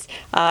 It's just,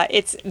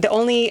 it's the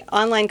only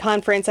online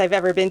conference I've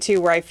ever been to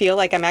where I feel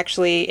like I'm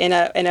actually in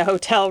a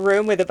hotel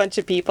room with a bunch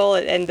of people.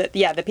 And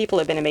the people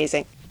have been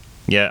amazing.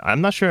 Yeah,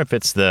 I'm not sure if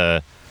it's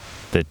the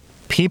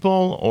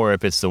people or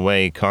if it's the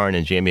way Karin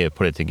and Jamie have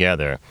put it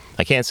together.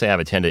 I can't say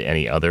I've attended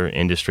any other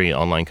industry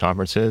online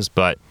conferences,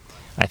 but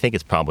I think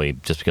it's probably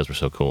just because we're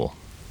so cool.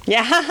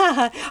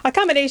 Yeah, a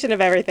combination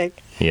of everything.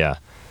 Yeah.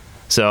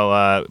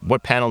 So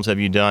what panels have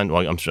you done?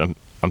 Well,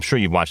 I'm sure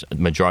you've watched the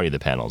majority of the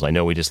panels. I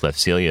know we just left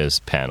Celia's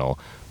panel.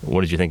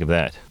 What did you think of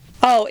that?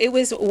 Oh, it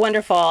was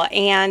wonderful.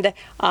 And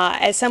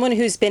as someone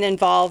who's been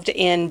involved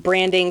in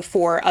branding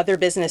for other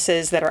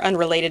businesses that are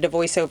unrelated to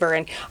voiceover,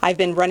 and I've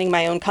been running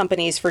my own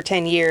companies for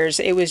 10 years,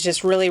 it was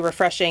just really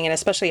refreshing, and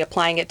especially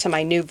applying it to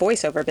my new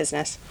voiceover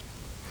business.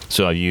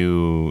 So are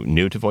you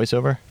new to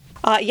voiceover?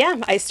 Yeah,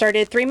 I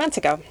started 3 months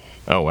ago.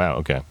 Oh, wow.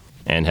 Okay.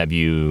 And have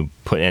you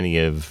put any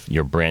of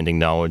your branding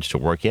knowledge to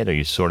work yet? Or are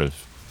you sort of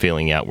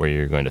feeling out where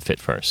you're going to fit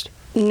first?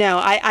 No,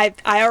 I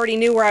already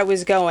knew where I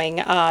was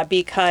going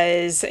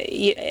because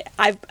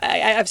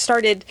I've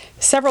started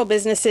several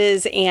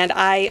businesses, and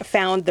I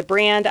found the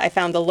brand, I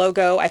found the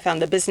logo, I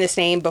found the business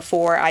name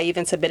before I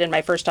even submitted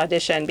my first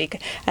audition. And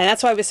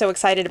that's why I was so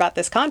excited about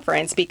this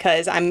conference,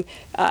 because I'm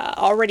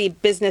already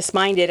business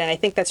minded, and I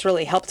think that's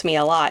really helped me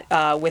a lot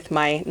with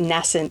my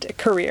nascent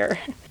career.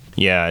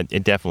 Yeah,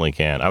 it definitely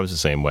can. I was the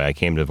same way. I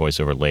came to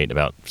voiceover late,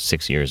 about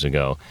 6 years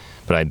ago,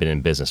 but I'd been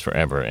in business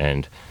forever,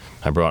 and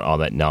I brought all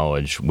that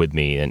knowledge with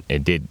me, and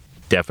it did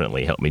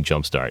definitely help me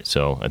jumpstart.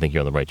 So I think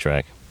you're on the right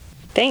track.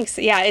 Thanks.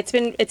 Yeah, it's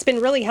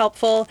been really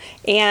helpful.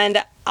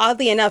 And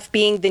oddly enough,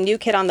 being the new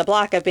kid on the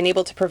block, I've been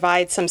able to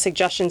provide some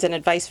suggestions and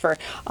advice for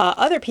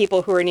other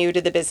people who are new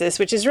to the business,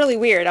 which is really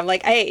weird. I'm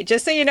like, hey,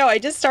 just so you know, I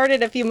just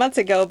started a few months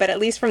ago, but at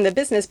least from the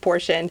business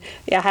portion,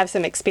 I have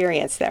some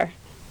experience there.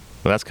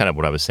 Well, that's kind of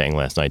what I was saying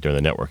last night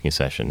during the networking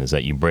session, is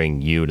that you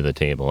bring you to the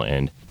table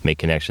and make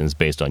connections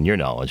based on your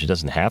knowledge. It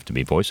doesn't have to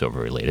be voiceover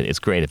related. It's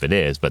great if it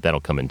is, but that'll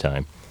come in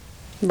time.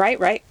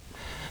 Right.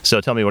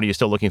 So tell me, what are you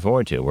still looking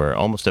forward to? We're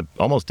almost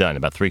done,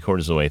 about 3/4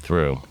 of the way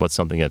through. What's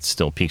something that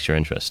still piques your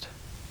interest?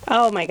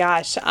 Oh my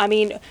gosh. I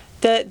mean,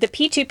 the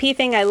P2P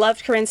thing, I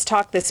loved Corinne's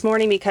talk this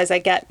morning because I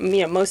get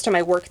most of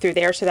my work through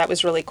there, so that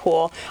was really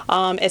cool.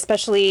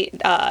 Especially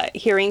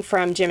hearing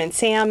from Jim and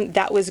Sam,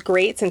 that was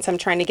great, since I'm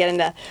trying to get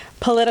into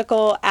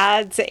political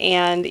ads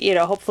and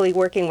hopefully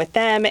working with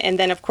them. And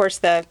then of course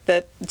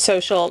the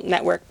social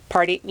network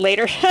party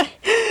later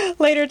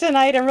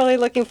tonight. I'm really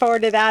looking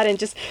forward to that, and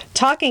just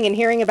talking and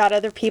hearing about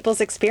other people's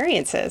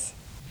experiences.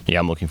 Yeah,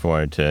 I'm looking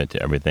forward to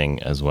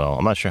everything as well.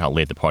 I'm not sure how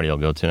late the party will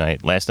go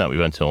tonight. Last night we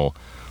went till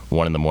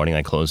 1 a.m.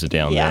 I closed it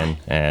down then,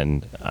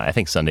 and I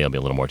think Sunday will be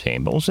a little more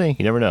tame, but we'll see.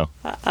 You never know.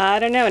 I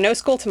don't know. No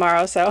school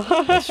tomorrow, so.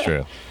 That's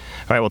true.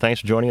 All right, well, thanks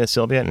for joining us,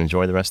 Sylvia, and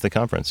enjoy the rest of the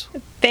conference.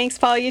 Thanks,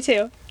 Paul. You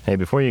too. Hey,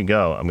 before you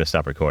go, I'm going to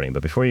stop recording,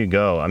 but before you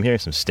go, I'm hearing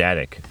some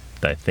static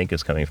that I think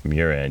is coming from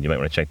your end. You might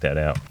want to check that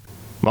out.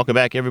 Welcome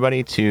back,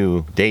 everybody,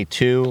 to day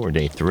 2 or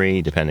day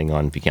 3, depending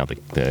on if you count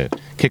the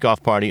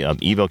kickoff party of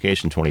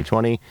eVOcation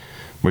 2020.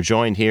 We're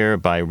joined here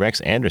by Rex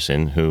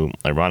Anderson, who,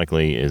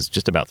 ironically, is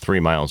just about 3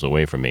 miles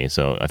away from me,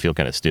 so I feel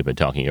kind of stupid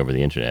talking over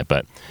the internet.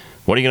 But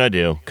what are you going to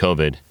do?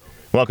 COVID.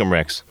 Welcome,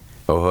 Rex.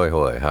 Oh, hoy,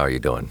 hoy. How are you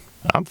doing?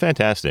 I'm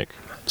fantastic.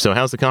 So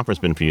how's the conference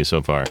been for you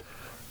so far?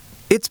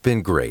 It's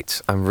been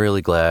great. I'm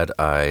really glad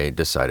I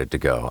decided to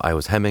go. I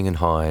was hemming and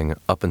hawing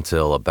up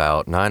until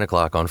about 9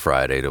 o'clock on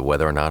Friday to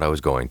whether or not I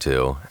was going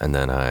to, and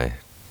then I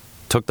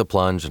took the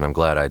plunge, and I'm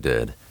glad I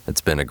did.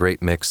 It's been a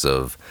great mix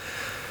of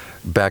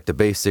back to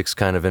basics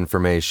kind of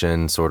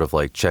information, sort of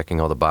like checking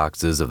all the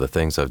boxes of the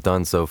things I've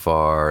done so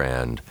far,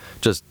 and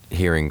just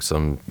hearing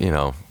some,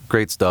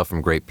 great stuff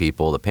from great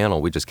people. The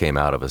panel we just came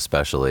out of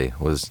especially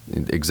was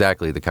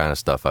exactly the kind of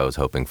stuff I was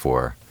hoping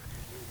for.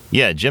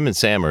 Yeah, Jim and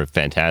Sam are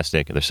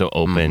fantastic. They're so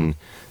open,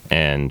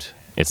 and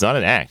it's not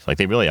an act. Like,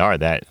 they really are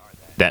that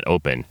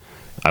open.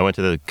 I went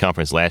to the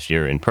conference last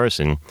year in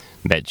person,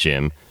 met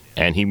Jim,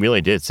 and he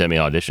really did send me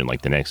an audition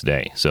like the next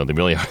day. So they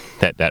really are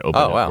that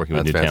open. Oh, wow. Working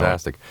That's with new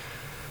fantastic. talent.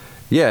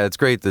 Yeah, it's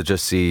great to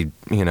just see,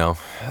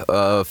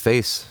 a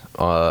face,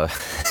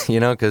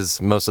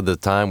 because most of the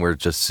time we're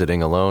just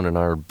sitting alone in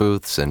our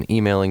booths and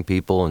emailing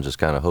people and just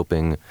kind of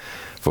hoping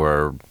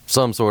for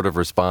some sort of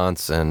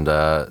response and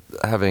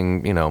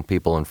having,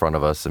 people in front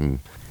of us. And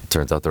it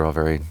turns out they're all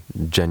very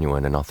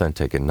genuine and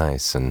authentic and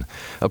nice and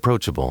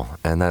approachable.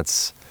 And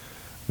that's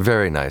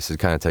very nice. It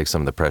kind of takes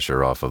some of the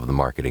pressure off of the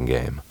marketing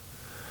game.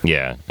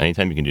 Yeah,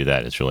 anytime you can do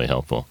that, it's really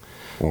helpful.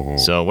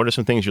 So what are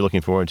some things you're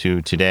looking forward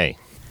to today?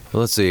 Well,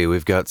 let's see.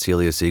 We've got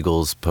Celia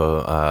Siegel's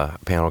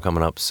panel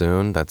coming up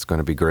soon. That's going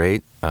to be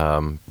great.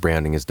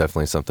 Branding is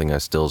definitely something I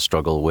still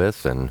struggle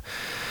with, and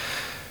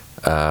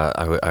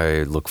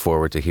I look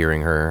forward to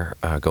hearing her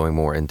going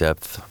more in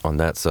depth on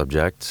that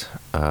subject.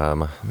 Let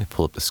me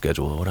pull up the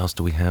schedule. What else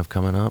do we have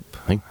coming up?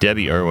 I think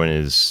Debbie Irwin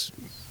is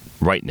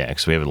right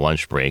next. We have a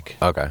lunch break.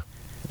 Okay.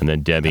 And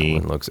then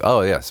Debbie...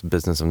 Oh, yes,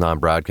 business of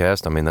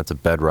non-broadcast. I mean, that's a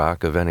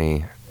bedrock of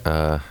any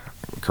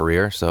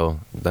career, so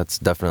that's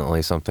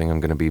definitely something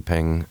I'm going to be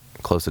paying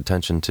close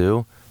attention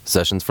to.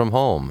 Sessions from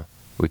home.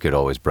 We could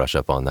always brush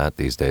up on that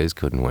these days,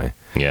 couldn't we?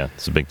 Yeah,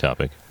 it's a big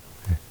topic.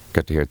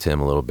 Got to hear Tim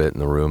a little bit in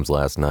the rooms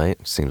last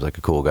night. Seems like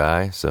a cool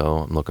guy, so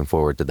I'm looking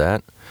forward to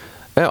that.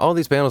 Yeah, all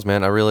these panels,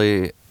 man,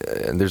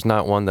 there's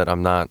not one that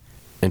I'm not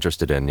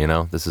interested in,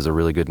 This is a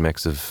really good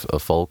mix of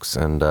folks,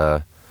 and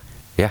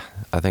yeah,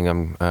 I think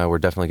we're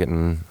definitely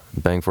getting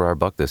bang for our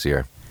buck this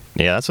year.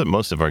 Yeah, that's what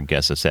most of our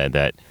guests have said,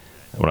 that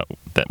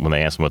when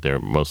they ask them what they're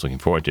most looking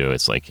forward to,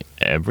 it's like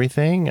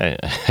everything. I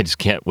just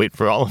can't wait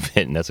for all of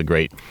it, and that's a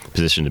great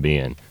position to be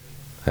in.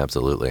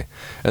 Absolutely.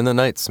 And the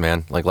nights,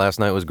 man, like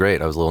last night was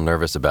great. I was a little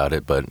nervous about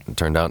it, but it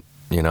turned out,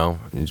 you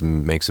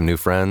make some new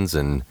friends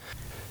and,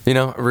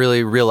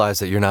 really realize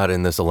that you're not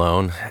in this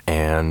alone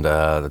and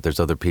that there's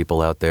other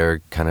people out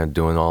there kind of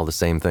doing all the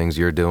same things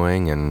you're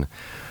doing, and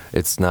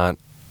it's not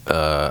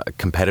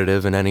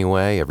competitive in any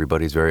way.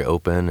 Everybody's very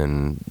open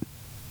and,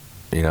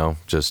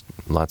 just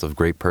lots of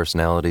great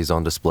personalities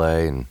on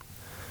display, and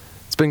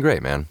it's been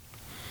great, man.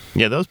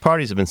 Yeah, those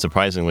parties have been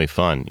surprisingly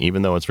fun,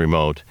 even though it's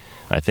remote.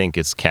 I think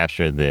it's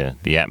captured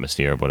the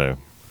atmosphere of what a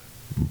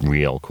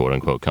real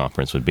quote-unquote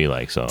conference would be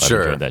like, so I've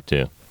enjoyed that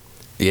too.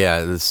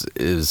 Yeah, this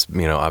is,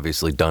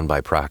 obviously done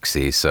by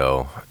proxy,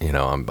 so,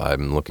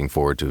 I'm looking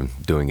forward to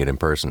doing it in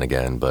person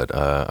again, but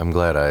I'm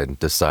glad I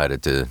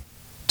decided to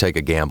take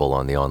a gamble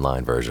on the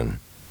online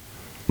version.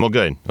 Well,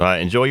 good.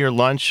 Enjoy your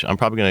lunch. I'm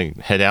probably going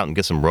to head out and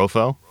get some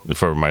Rofo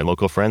for my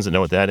local friends that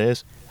know what that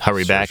is.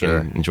 Hurry back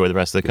and enjoy the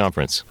rest of the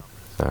conference.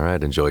 All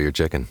right, enjoy your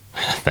chicken.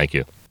 Thank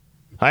you.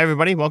 Hi,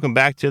 everybody. Welcome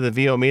back to the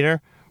VO Meter.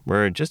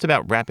 We're just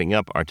about wrapping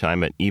up our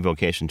time at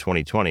eVOcation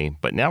 2020,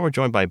 but now we're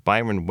joined by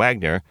Byron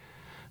Wagner,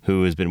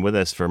 who has been with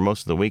us for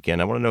most of the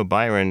weekend. I want to know,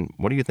 Byron,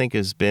 what do you think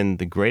has been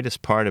the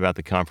greatest part about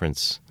the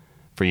conference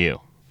for you?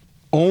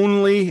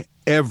 Only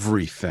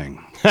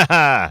everything.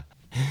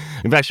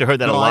 We've actually heard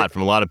that a lot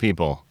from a lot of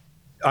people.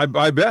 I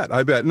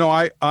bet. No,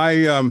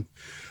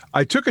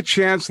 I took a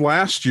chance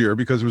last year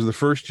because it was the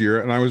first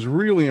year, and I was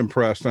really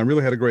impressed, and I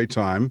really had a great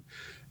time.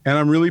 And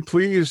I'm really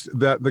pleased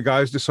that the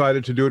guys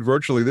decided to do it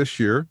virtually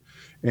this year.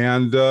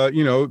 And,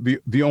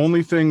 the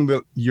only thing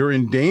that you're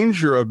in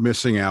danger of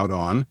missing out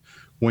on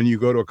when you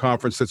go to a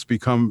conference that's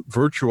become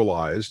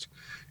virtualized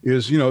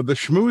is, the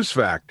schmooze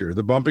factor,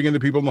 the bumping into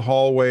people in the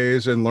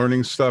hallways and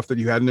learning stuff that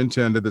you hadn't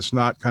intended that's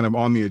not kind of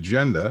on the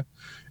agenda.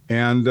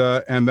 And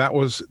that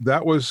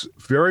was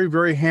very,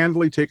 very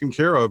handily taken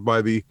care of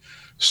by the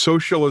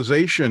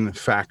socialization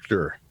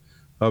factor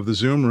of the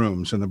Zoom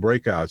rooms and the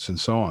breakouts and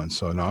so on.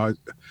 So no,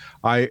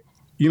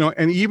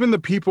 and even the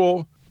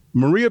people,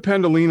 Maria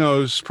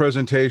Pendolino's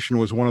presentation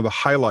was one of the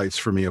highlights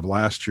for me of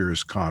last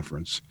year's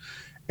conference.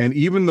 And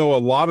even though a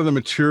lot of the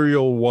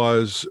material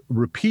was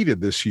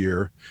repeated this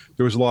year,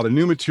 there was a lot of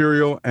new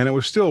material, and it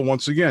was still,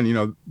 once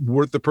again,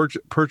 worth the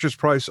purchase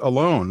price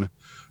alone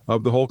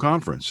of the whole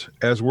conference,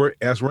 as were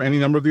any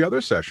number of the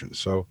other sessions.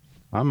 So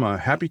I'm a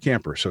happy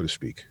camper, so to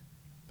speak.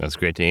 That's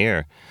great to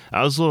hear.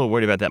 I was a little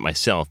worried about that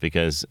myself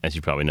because, as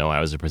you probably know, I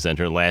was a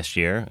presenter last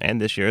year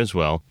and this year as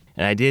well.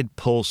 And I did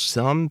pull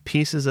some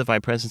pieces of my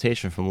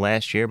presentation from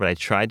last year, but I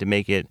tried to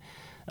make it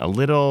a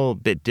little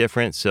bit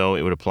different so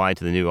it would apply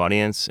to the new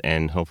audience,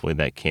 and hopefully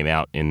that came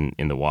out in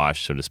the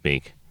wash, so to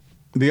speak.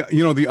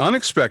 The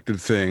unexpected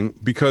thing,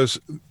 because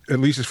at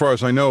least as far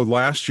as I know,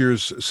 last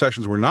year's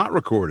sessions were not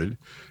recorded,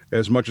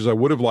 as much as I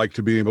would have liked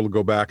to be able to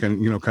go back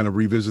and, kind of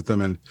revisit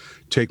them and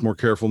take more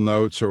careful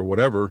notes or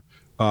whatever.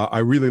 I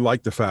really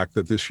like the fact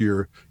that this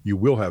year you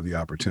will have the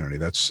opportunity.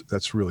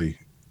 That's really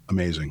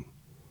amazing.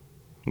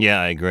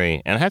 Yeah, I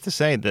agree. And I have to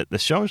say that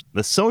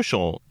the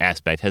social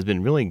aspect has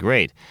been really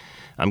great.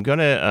 I'm going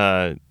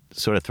to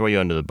sort of throw you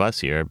under the bus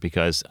here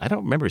because I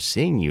don't remember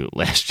seeing you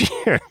last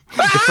year.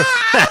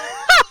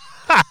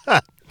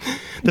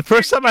 The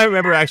first time I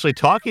remember actually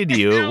talking to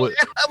you...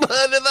 I'm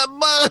under the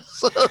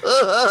bus.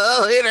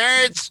 It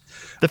hurts.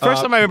 The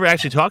first time I remember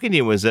actually talking to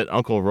you was at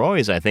Uncle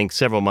Roy's, I think,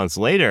 several months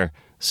later.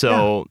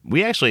 So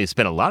we actually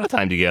spent a lot of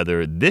time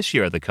together this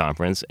year at the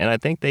conference, and I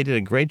think they did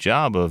a great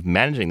job of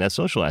managing that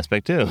social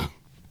aspect, too.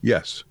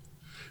 Yes.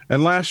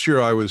 And last year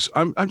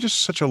I'm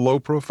just such a low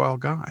profile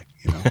guy.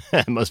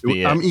 That must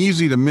be it. I'm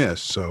easy to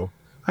miss, so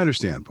I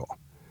understand, Paul.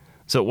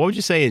 So what would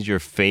you say is your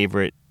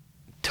favorite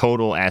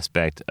total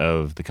aspect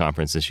of the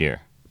conference this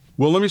year?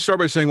 Well, let me start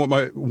by saying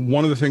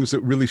one of the things that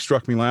really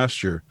struck me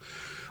last year.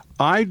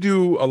 I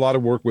do a lot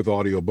of work with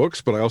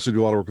audiobooks, but I also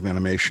do a lot of work with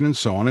animation and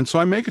so on. And so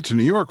I make it to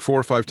New York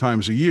 4 or 5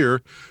 times a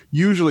year,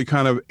 usually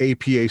kind of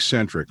APA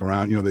centric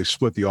around, they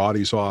split the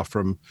Audis off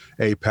from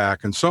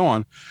APAC and so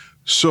on.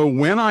 So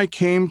when I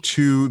came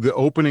to the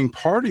opening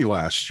party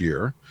last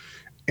year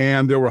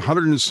and there were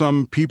 100 and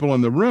some people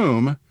in the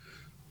room,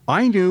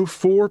 I knew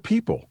 4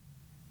 people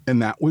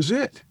and that was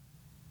it.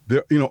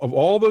 Of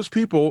all those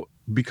people,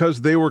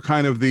 because they were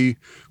kind of the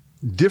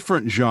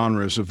different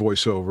genres of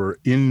voiceover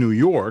in New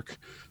York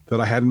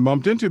that I hadn't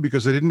bumped into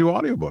because they didn't do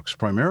audiobooks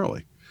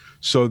primarily.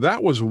 So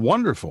that was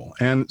wonderful.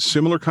 And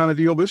similar kind of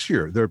deal this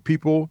year. There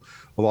are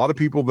a lot of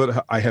people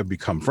that I have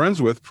become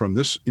friends with from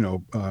this,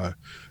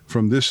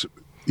 from this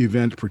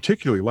event,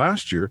 particularly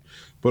last year,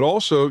 but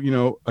also,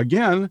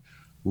 again,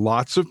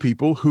 lots of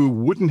people who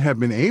wouldn't have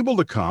been able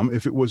to come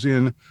if it was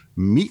in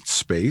meat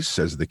space,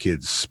 as the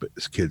kids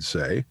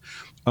say,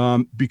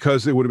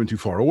 because they would have been too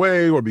far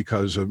away or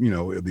because of,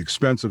 the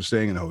expense of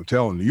staying in a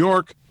hotel in New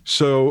York.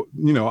 So,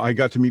 I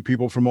got to meet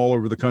people from all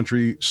over the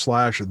country /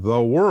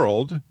 the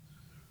world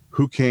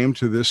who came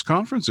to this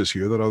conference this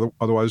year that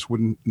otherwise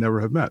wouldn't never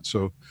have met.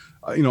 So,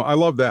 I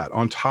love that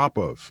on top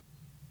of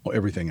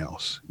everything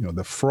else,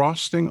 the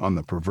frosting on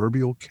the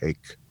proverbial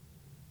cake.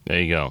 There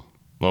you go.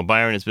 Well,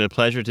 Byron, it's been a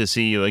pleasure to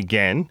see you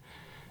again.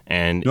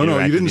 And No,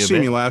 you didn't see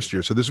me last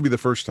year, so this will be the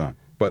first time,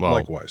 but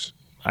likewise.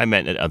 I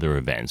meant at other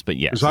events, but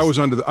yes. Because I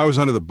was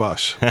under the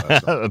bus.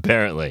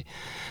 Apparently.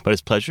 But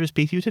it's a pleasure to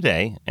speak to you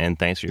today, and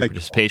thanks for your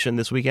participation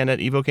this weekend at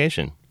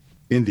eVOcation.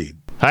 Indeed.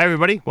 Hi,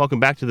 everybody. Welcome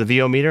back to the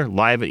VO Meter,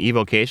 live at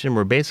eVOcation.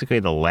 We're basically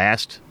the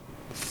last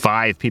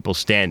 5 people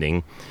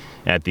standing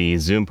at the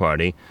Zoom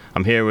party.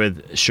 I'm here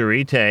with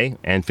Cherie Tay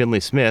and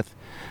Finley Smith,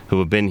 who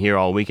have been here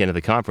all weekend at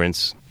the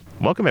conference.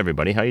 Welcome,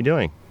 everybody. How are you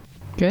doing?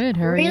 Good.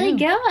 How are you? Really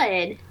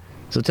good.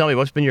 So tell me,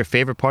 what's been your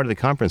favorite part of the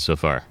conference so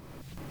far?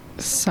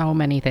 So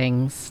many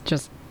things.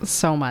 Just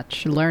so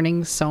much.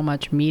 Learning so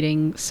much,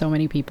 meeting so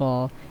many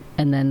people,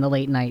 and then the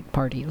late night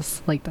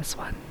parties like this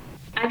one.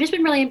 I've just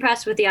been really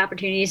impressed with the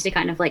opportunities to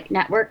kind of like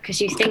network,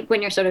 because you think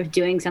when you're sort of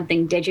doing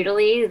something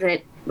digitally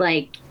that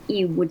like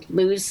you would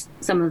lose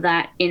some of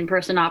that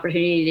in-person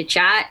opportunity to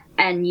chat,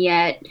 and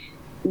yet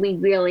we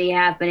really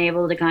have been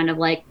able to kind of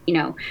like,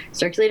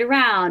 circulate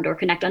around or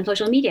connect on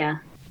social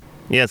media.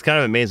 Yeah, it's kind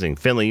of amazing.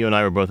 Finley, you and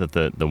I were both at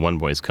the One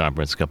Voice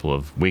conference a couple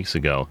of weeks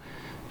ago,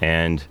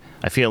 and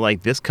I feel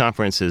like this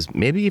conference has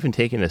maybe even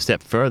taken a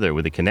step further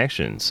with the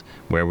connections,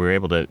 where we're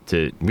able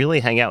to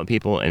really hang out with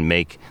people and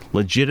make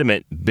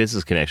legitimate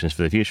business connections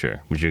for the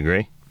future. Would you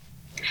agree?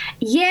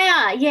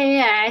 Yeah.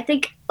 I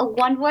think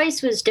One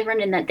Voice was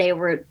different in that they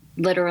were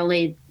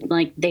literally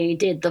like they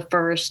did the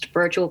first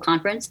virtual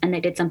conference and they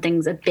did some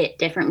things a bit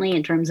differently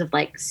in terms of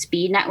like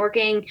speed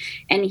networking.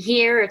 And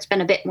here it's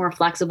been a bit more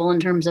flexible in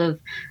terms of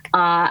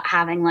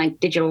having like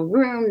digital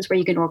rooms where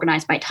you can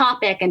organize by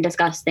topic and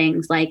discuss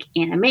things like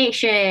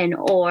animation,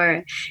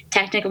 or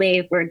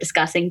technically we're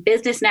discussing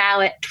business now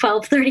at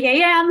 12:30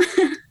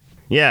 a.m.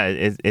 Yeah,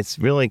 it's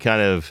really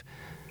kind of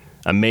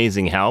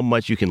amazing how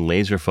much you can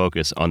laser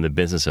focus on the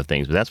business of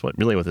things. But that's what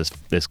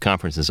this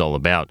conference is all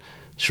about.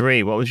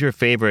 Cherie, what was your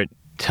favorite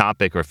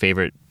topic or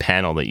favorite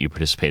panel that you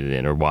participated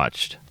in or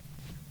watched?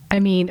 I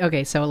mean,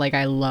 okay, so like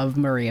I love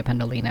Maria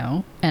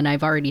Pendolino, and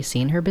I've already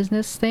seen her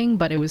business thing,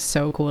 but it was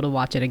so cool to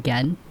watch it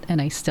again,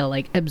 and I still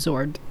like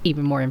absorbed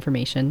even more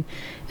information.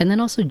 And then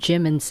also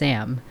Jim and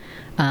Sam.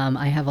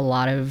 I have a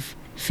lot of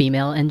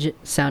female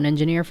sound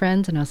engineer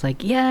friends, and I was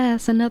like,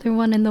 yes, another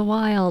one in the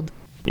wild.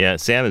 Yeah,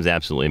 Sam is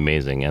absolutely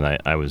amazing, and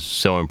I was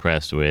so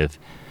impressed with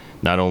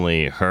not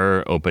only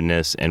her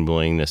openness and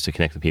willingness to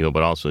connect with people,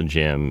 but also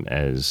Jim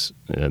as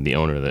the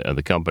owner of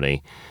the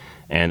company.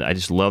 And I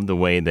just love the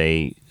way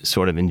they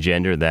sort of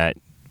engender that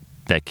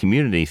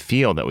community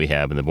feel that we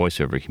have in the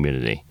voiceover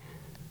community.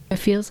 It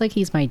feels like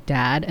he's my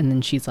dad, and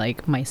then she's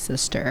like my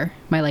sister,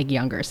 my like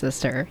younger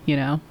sister,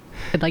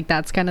 Like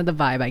that's kind of the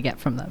vibe I get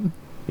from them.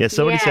 Yeah,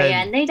 somebody said...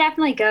 Yeah, and they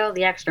definitely go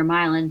the extra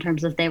mile in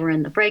terms of they were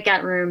in the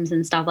breakout rooms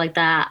and stuff like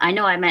that. I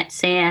know I met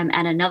Sam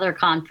at another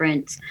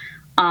conference,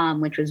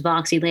 which was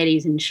Voxy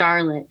Ladies in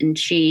Charlotte, and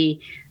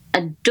she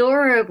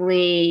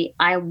adorably,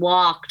 I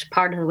walked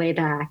part of the way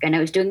back, and I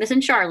was doing this in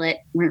Charlotte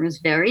where it was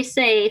very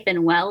safe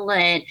and well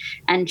lit,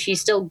 and she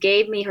still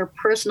gave me her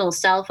personal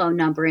cell phone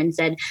number and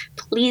said,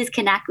 please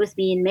connect with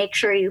me and make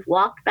sure you've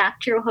walked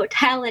back to your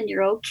hotel and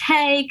you're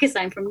okay, because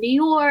I'm from New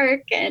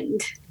York. And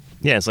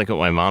yeah, it's like what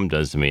my mom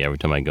does to me every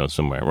time I go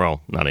somewhere.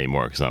 Well, not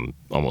anymore because I'm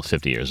almost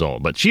 50 years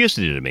old, but she used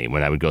to do to me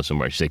when I would go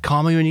somewhere. She'd say,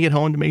 call me when you get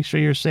home to make sure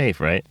you're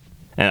safe, right?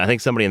 And I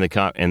think somebody in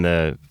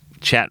the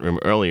chat room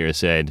earlier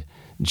said,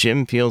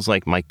 Jim feels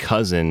like my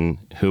cousin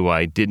who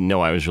I didn't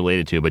know I was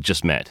related to, but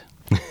just met.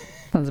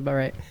 Sounds about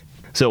right.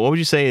 So what would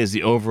you say is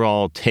the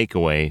overall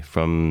takeaway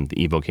from the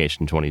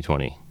eVOcation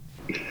 2020?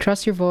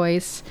 Trust your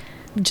voice.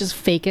 just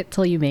fake it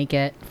till you make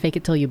it. Fake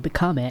it till you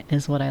become it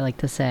is what I like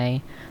to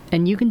say.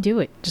 And you can do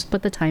it. Just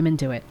put the time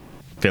into it.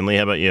 Finley,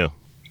 how about you?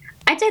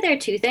 I'd say there are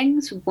two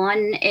things.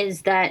 One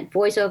is that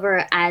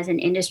voiceover as an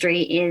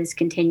industry is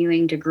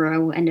continuing to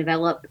grow and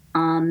develop,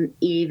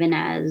 even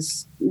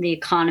as the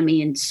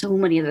economy and so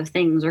many other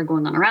things are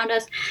going on around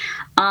us.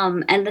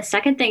 And the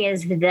second thing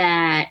is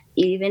that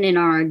even in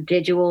our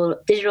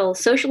digital,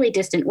 socially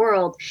distant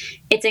world,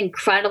 it's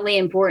incredibly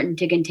important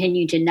to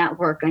continue to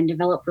network and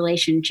develop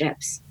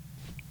relationships.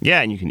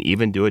 Yeah, and you can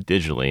even do it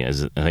digitally,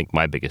 as I think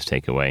my biggest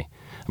takeaway.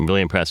 I'm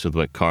really impressed with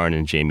what Karin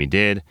and Jamie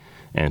did.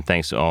 And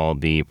thanks to all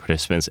the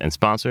participants and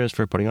sponsors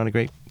for putting on a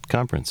great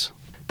conference.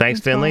 Thanks,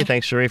 Finley.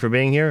 Thanks, Sheree, for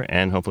being here.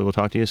 And hopefully we'll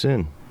talk to you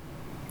soon.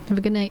 Have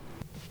a good night.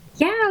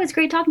 Yeah, it was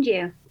great talking to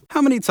you.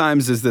 How many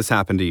times has this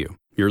happened to you?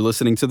 You're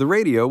listening to the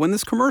radio when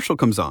this commercial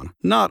comes on.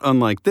 Not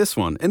unlike this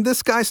one. And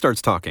this guy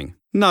starts talking.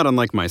 Not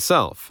unlike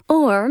myself.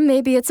 Or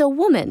maybe it's a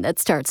woman that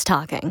starts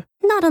talking.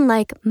 Not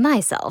unlike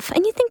myself.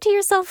 And you think to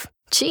yourself,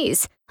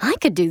 geez, I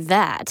could do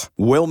that.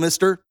 Well,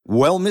 mister,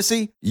 well,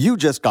 missy, you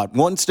just got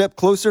one step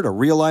closer to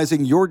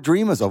realizing your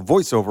dream as a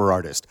voiceover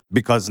artist,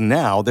 because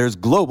now there's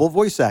Global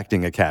Voice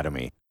Acting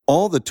Academy.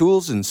 All the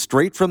tools and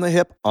straight from the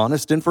hip,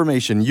 honest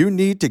information you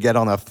need to get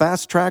on a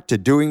fast track to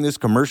doing this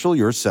commercial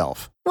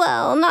yourself.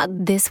 Well,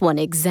 not this one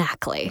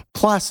exactly.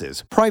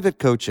 Classes, private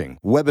coaching,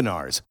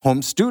 webinars,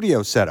 home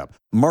studio setup,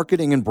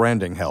 marketing and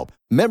branding help,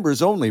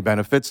 members-only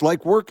benefits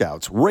like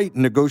workouts, rate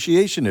and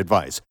negotiation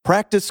advice,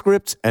 practice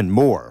scripts, and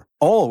more.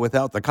 All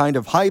without the kind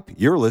of hype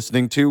you're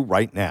listening to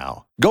right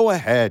now. Go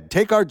ahead,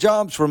 take our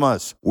jobs from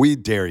us. We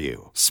dare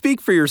you. Speak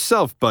for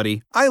yourself,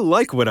 buddy. I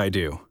like what I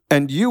do.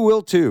 And you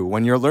will too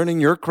when you're learning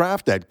your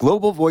craft at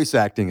Global Voice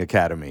Acting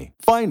Academy.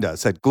 Find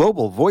us at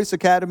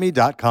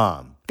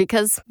globalvoiceacademy.com.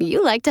 Because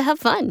you like to have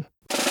fun.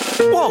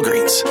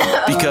 Walgreens,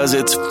 because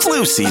it's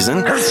flu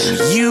season,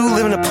 and you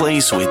live in a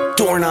place with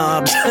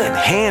doorknobs and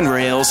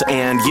handrails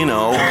and,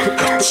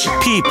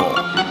 people.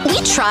 We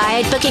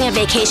tried booking a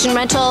vacation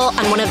rental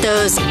on one of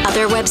those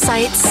other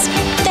websites.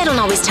 They don't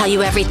always tell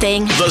you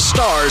everything. The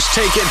stars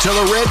take it to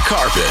the red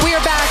carpet. We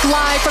are back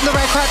live from the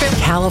red carpet.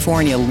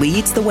 California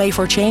leads the way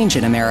for change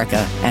in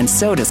America, and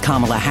so does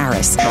Kamala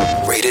Harris.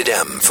 Rated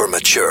M for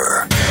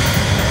mature.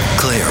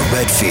 Claire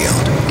Redfield.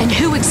 And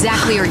who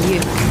exactly are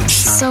you?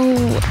 So,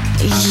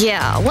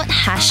 yeah, what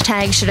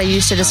hashtag should I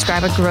use to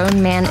describe a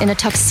grown man in a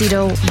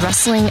tuxedo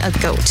wrestling a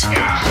goat?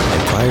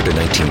 And prior to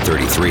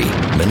 1933,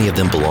 many of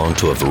them belonged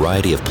to a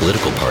variety of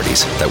political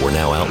parties that were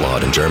now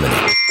outlawed in Germany.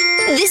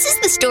 This is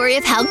the story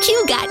of how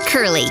Q got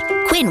curly.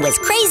 Quinn was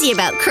crazy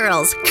about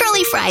curls.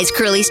 Curly fries,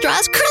 curly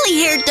straws,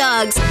 curly-haired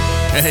dogs.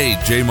 Hey,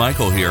 Jay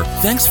Michael here.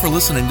 Thanks for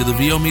listening to the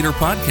VO Meter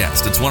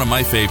podcast. It's one of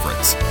my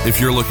favorites.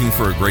 If you're looking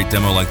for a great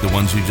demo like the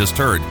ones you just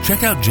heard,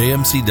 check out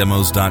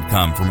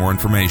jmcdemos.com for more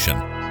information.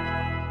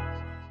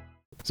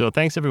 So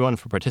thanks, everyone,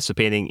 for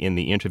participating in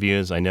the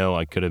interviews. I know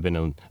I could have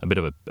been a bit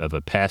of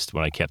a pest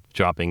when I kept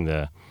dropping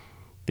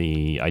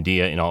the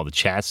idea in all the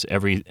chats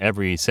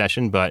every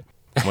session, but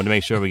I wanted to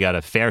make sure we got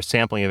a fair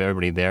sampling of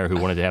everybody there who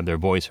wanted to have their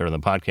voice heard on the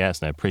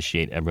podcast, and I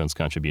appreciate everyone's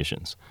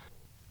contributions.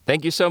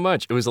 Thank you so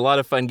much. It was a lot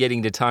of fun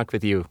getting to talk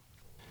with you.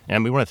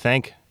 And we want to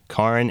thank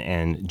Karin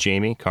and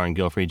Jamie, Karin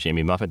Gilfrey,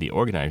 Jamie Muffett, the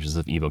organizers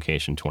of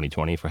eVOcation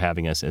 2020, for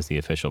having us as the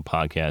official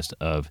podcast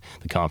of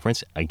the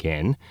conference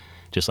again,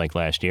 just like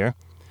last year.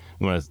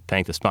 We want to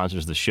thank the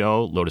sponsors of the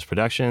show, Lotus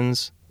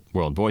Productions,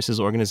 World Voices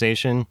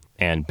Organization,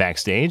 and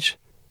Backstage.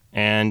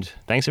 And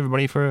thanks,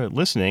 everybody, for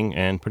listening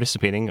and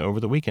participating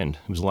over the weekend.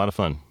 It was a lot of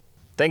fun.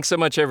 Thanks so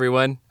much,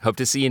 everyone. Hope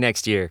to see you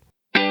next year.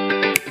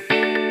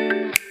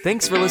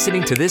 Thanks for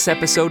listening to this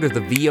episode of the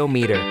VO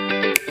Meter.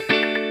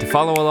 To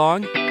follow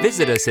along,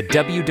 visit us at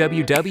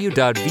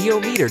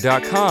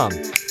www.vometer.com.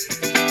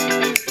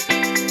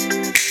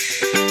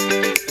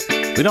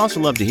 We'd also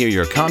love to hear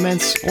your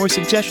comments or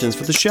suggestions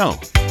for the show.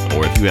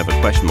 Or if you have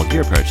a questionable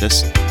gear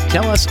purchase,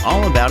 tell us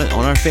all about it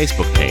on our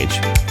Facebook page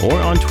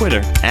or on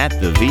Twitter at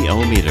the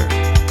VO Meter.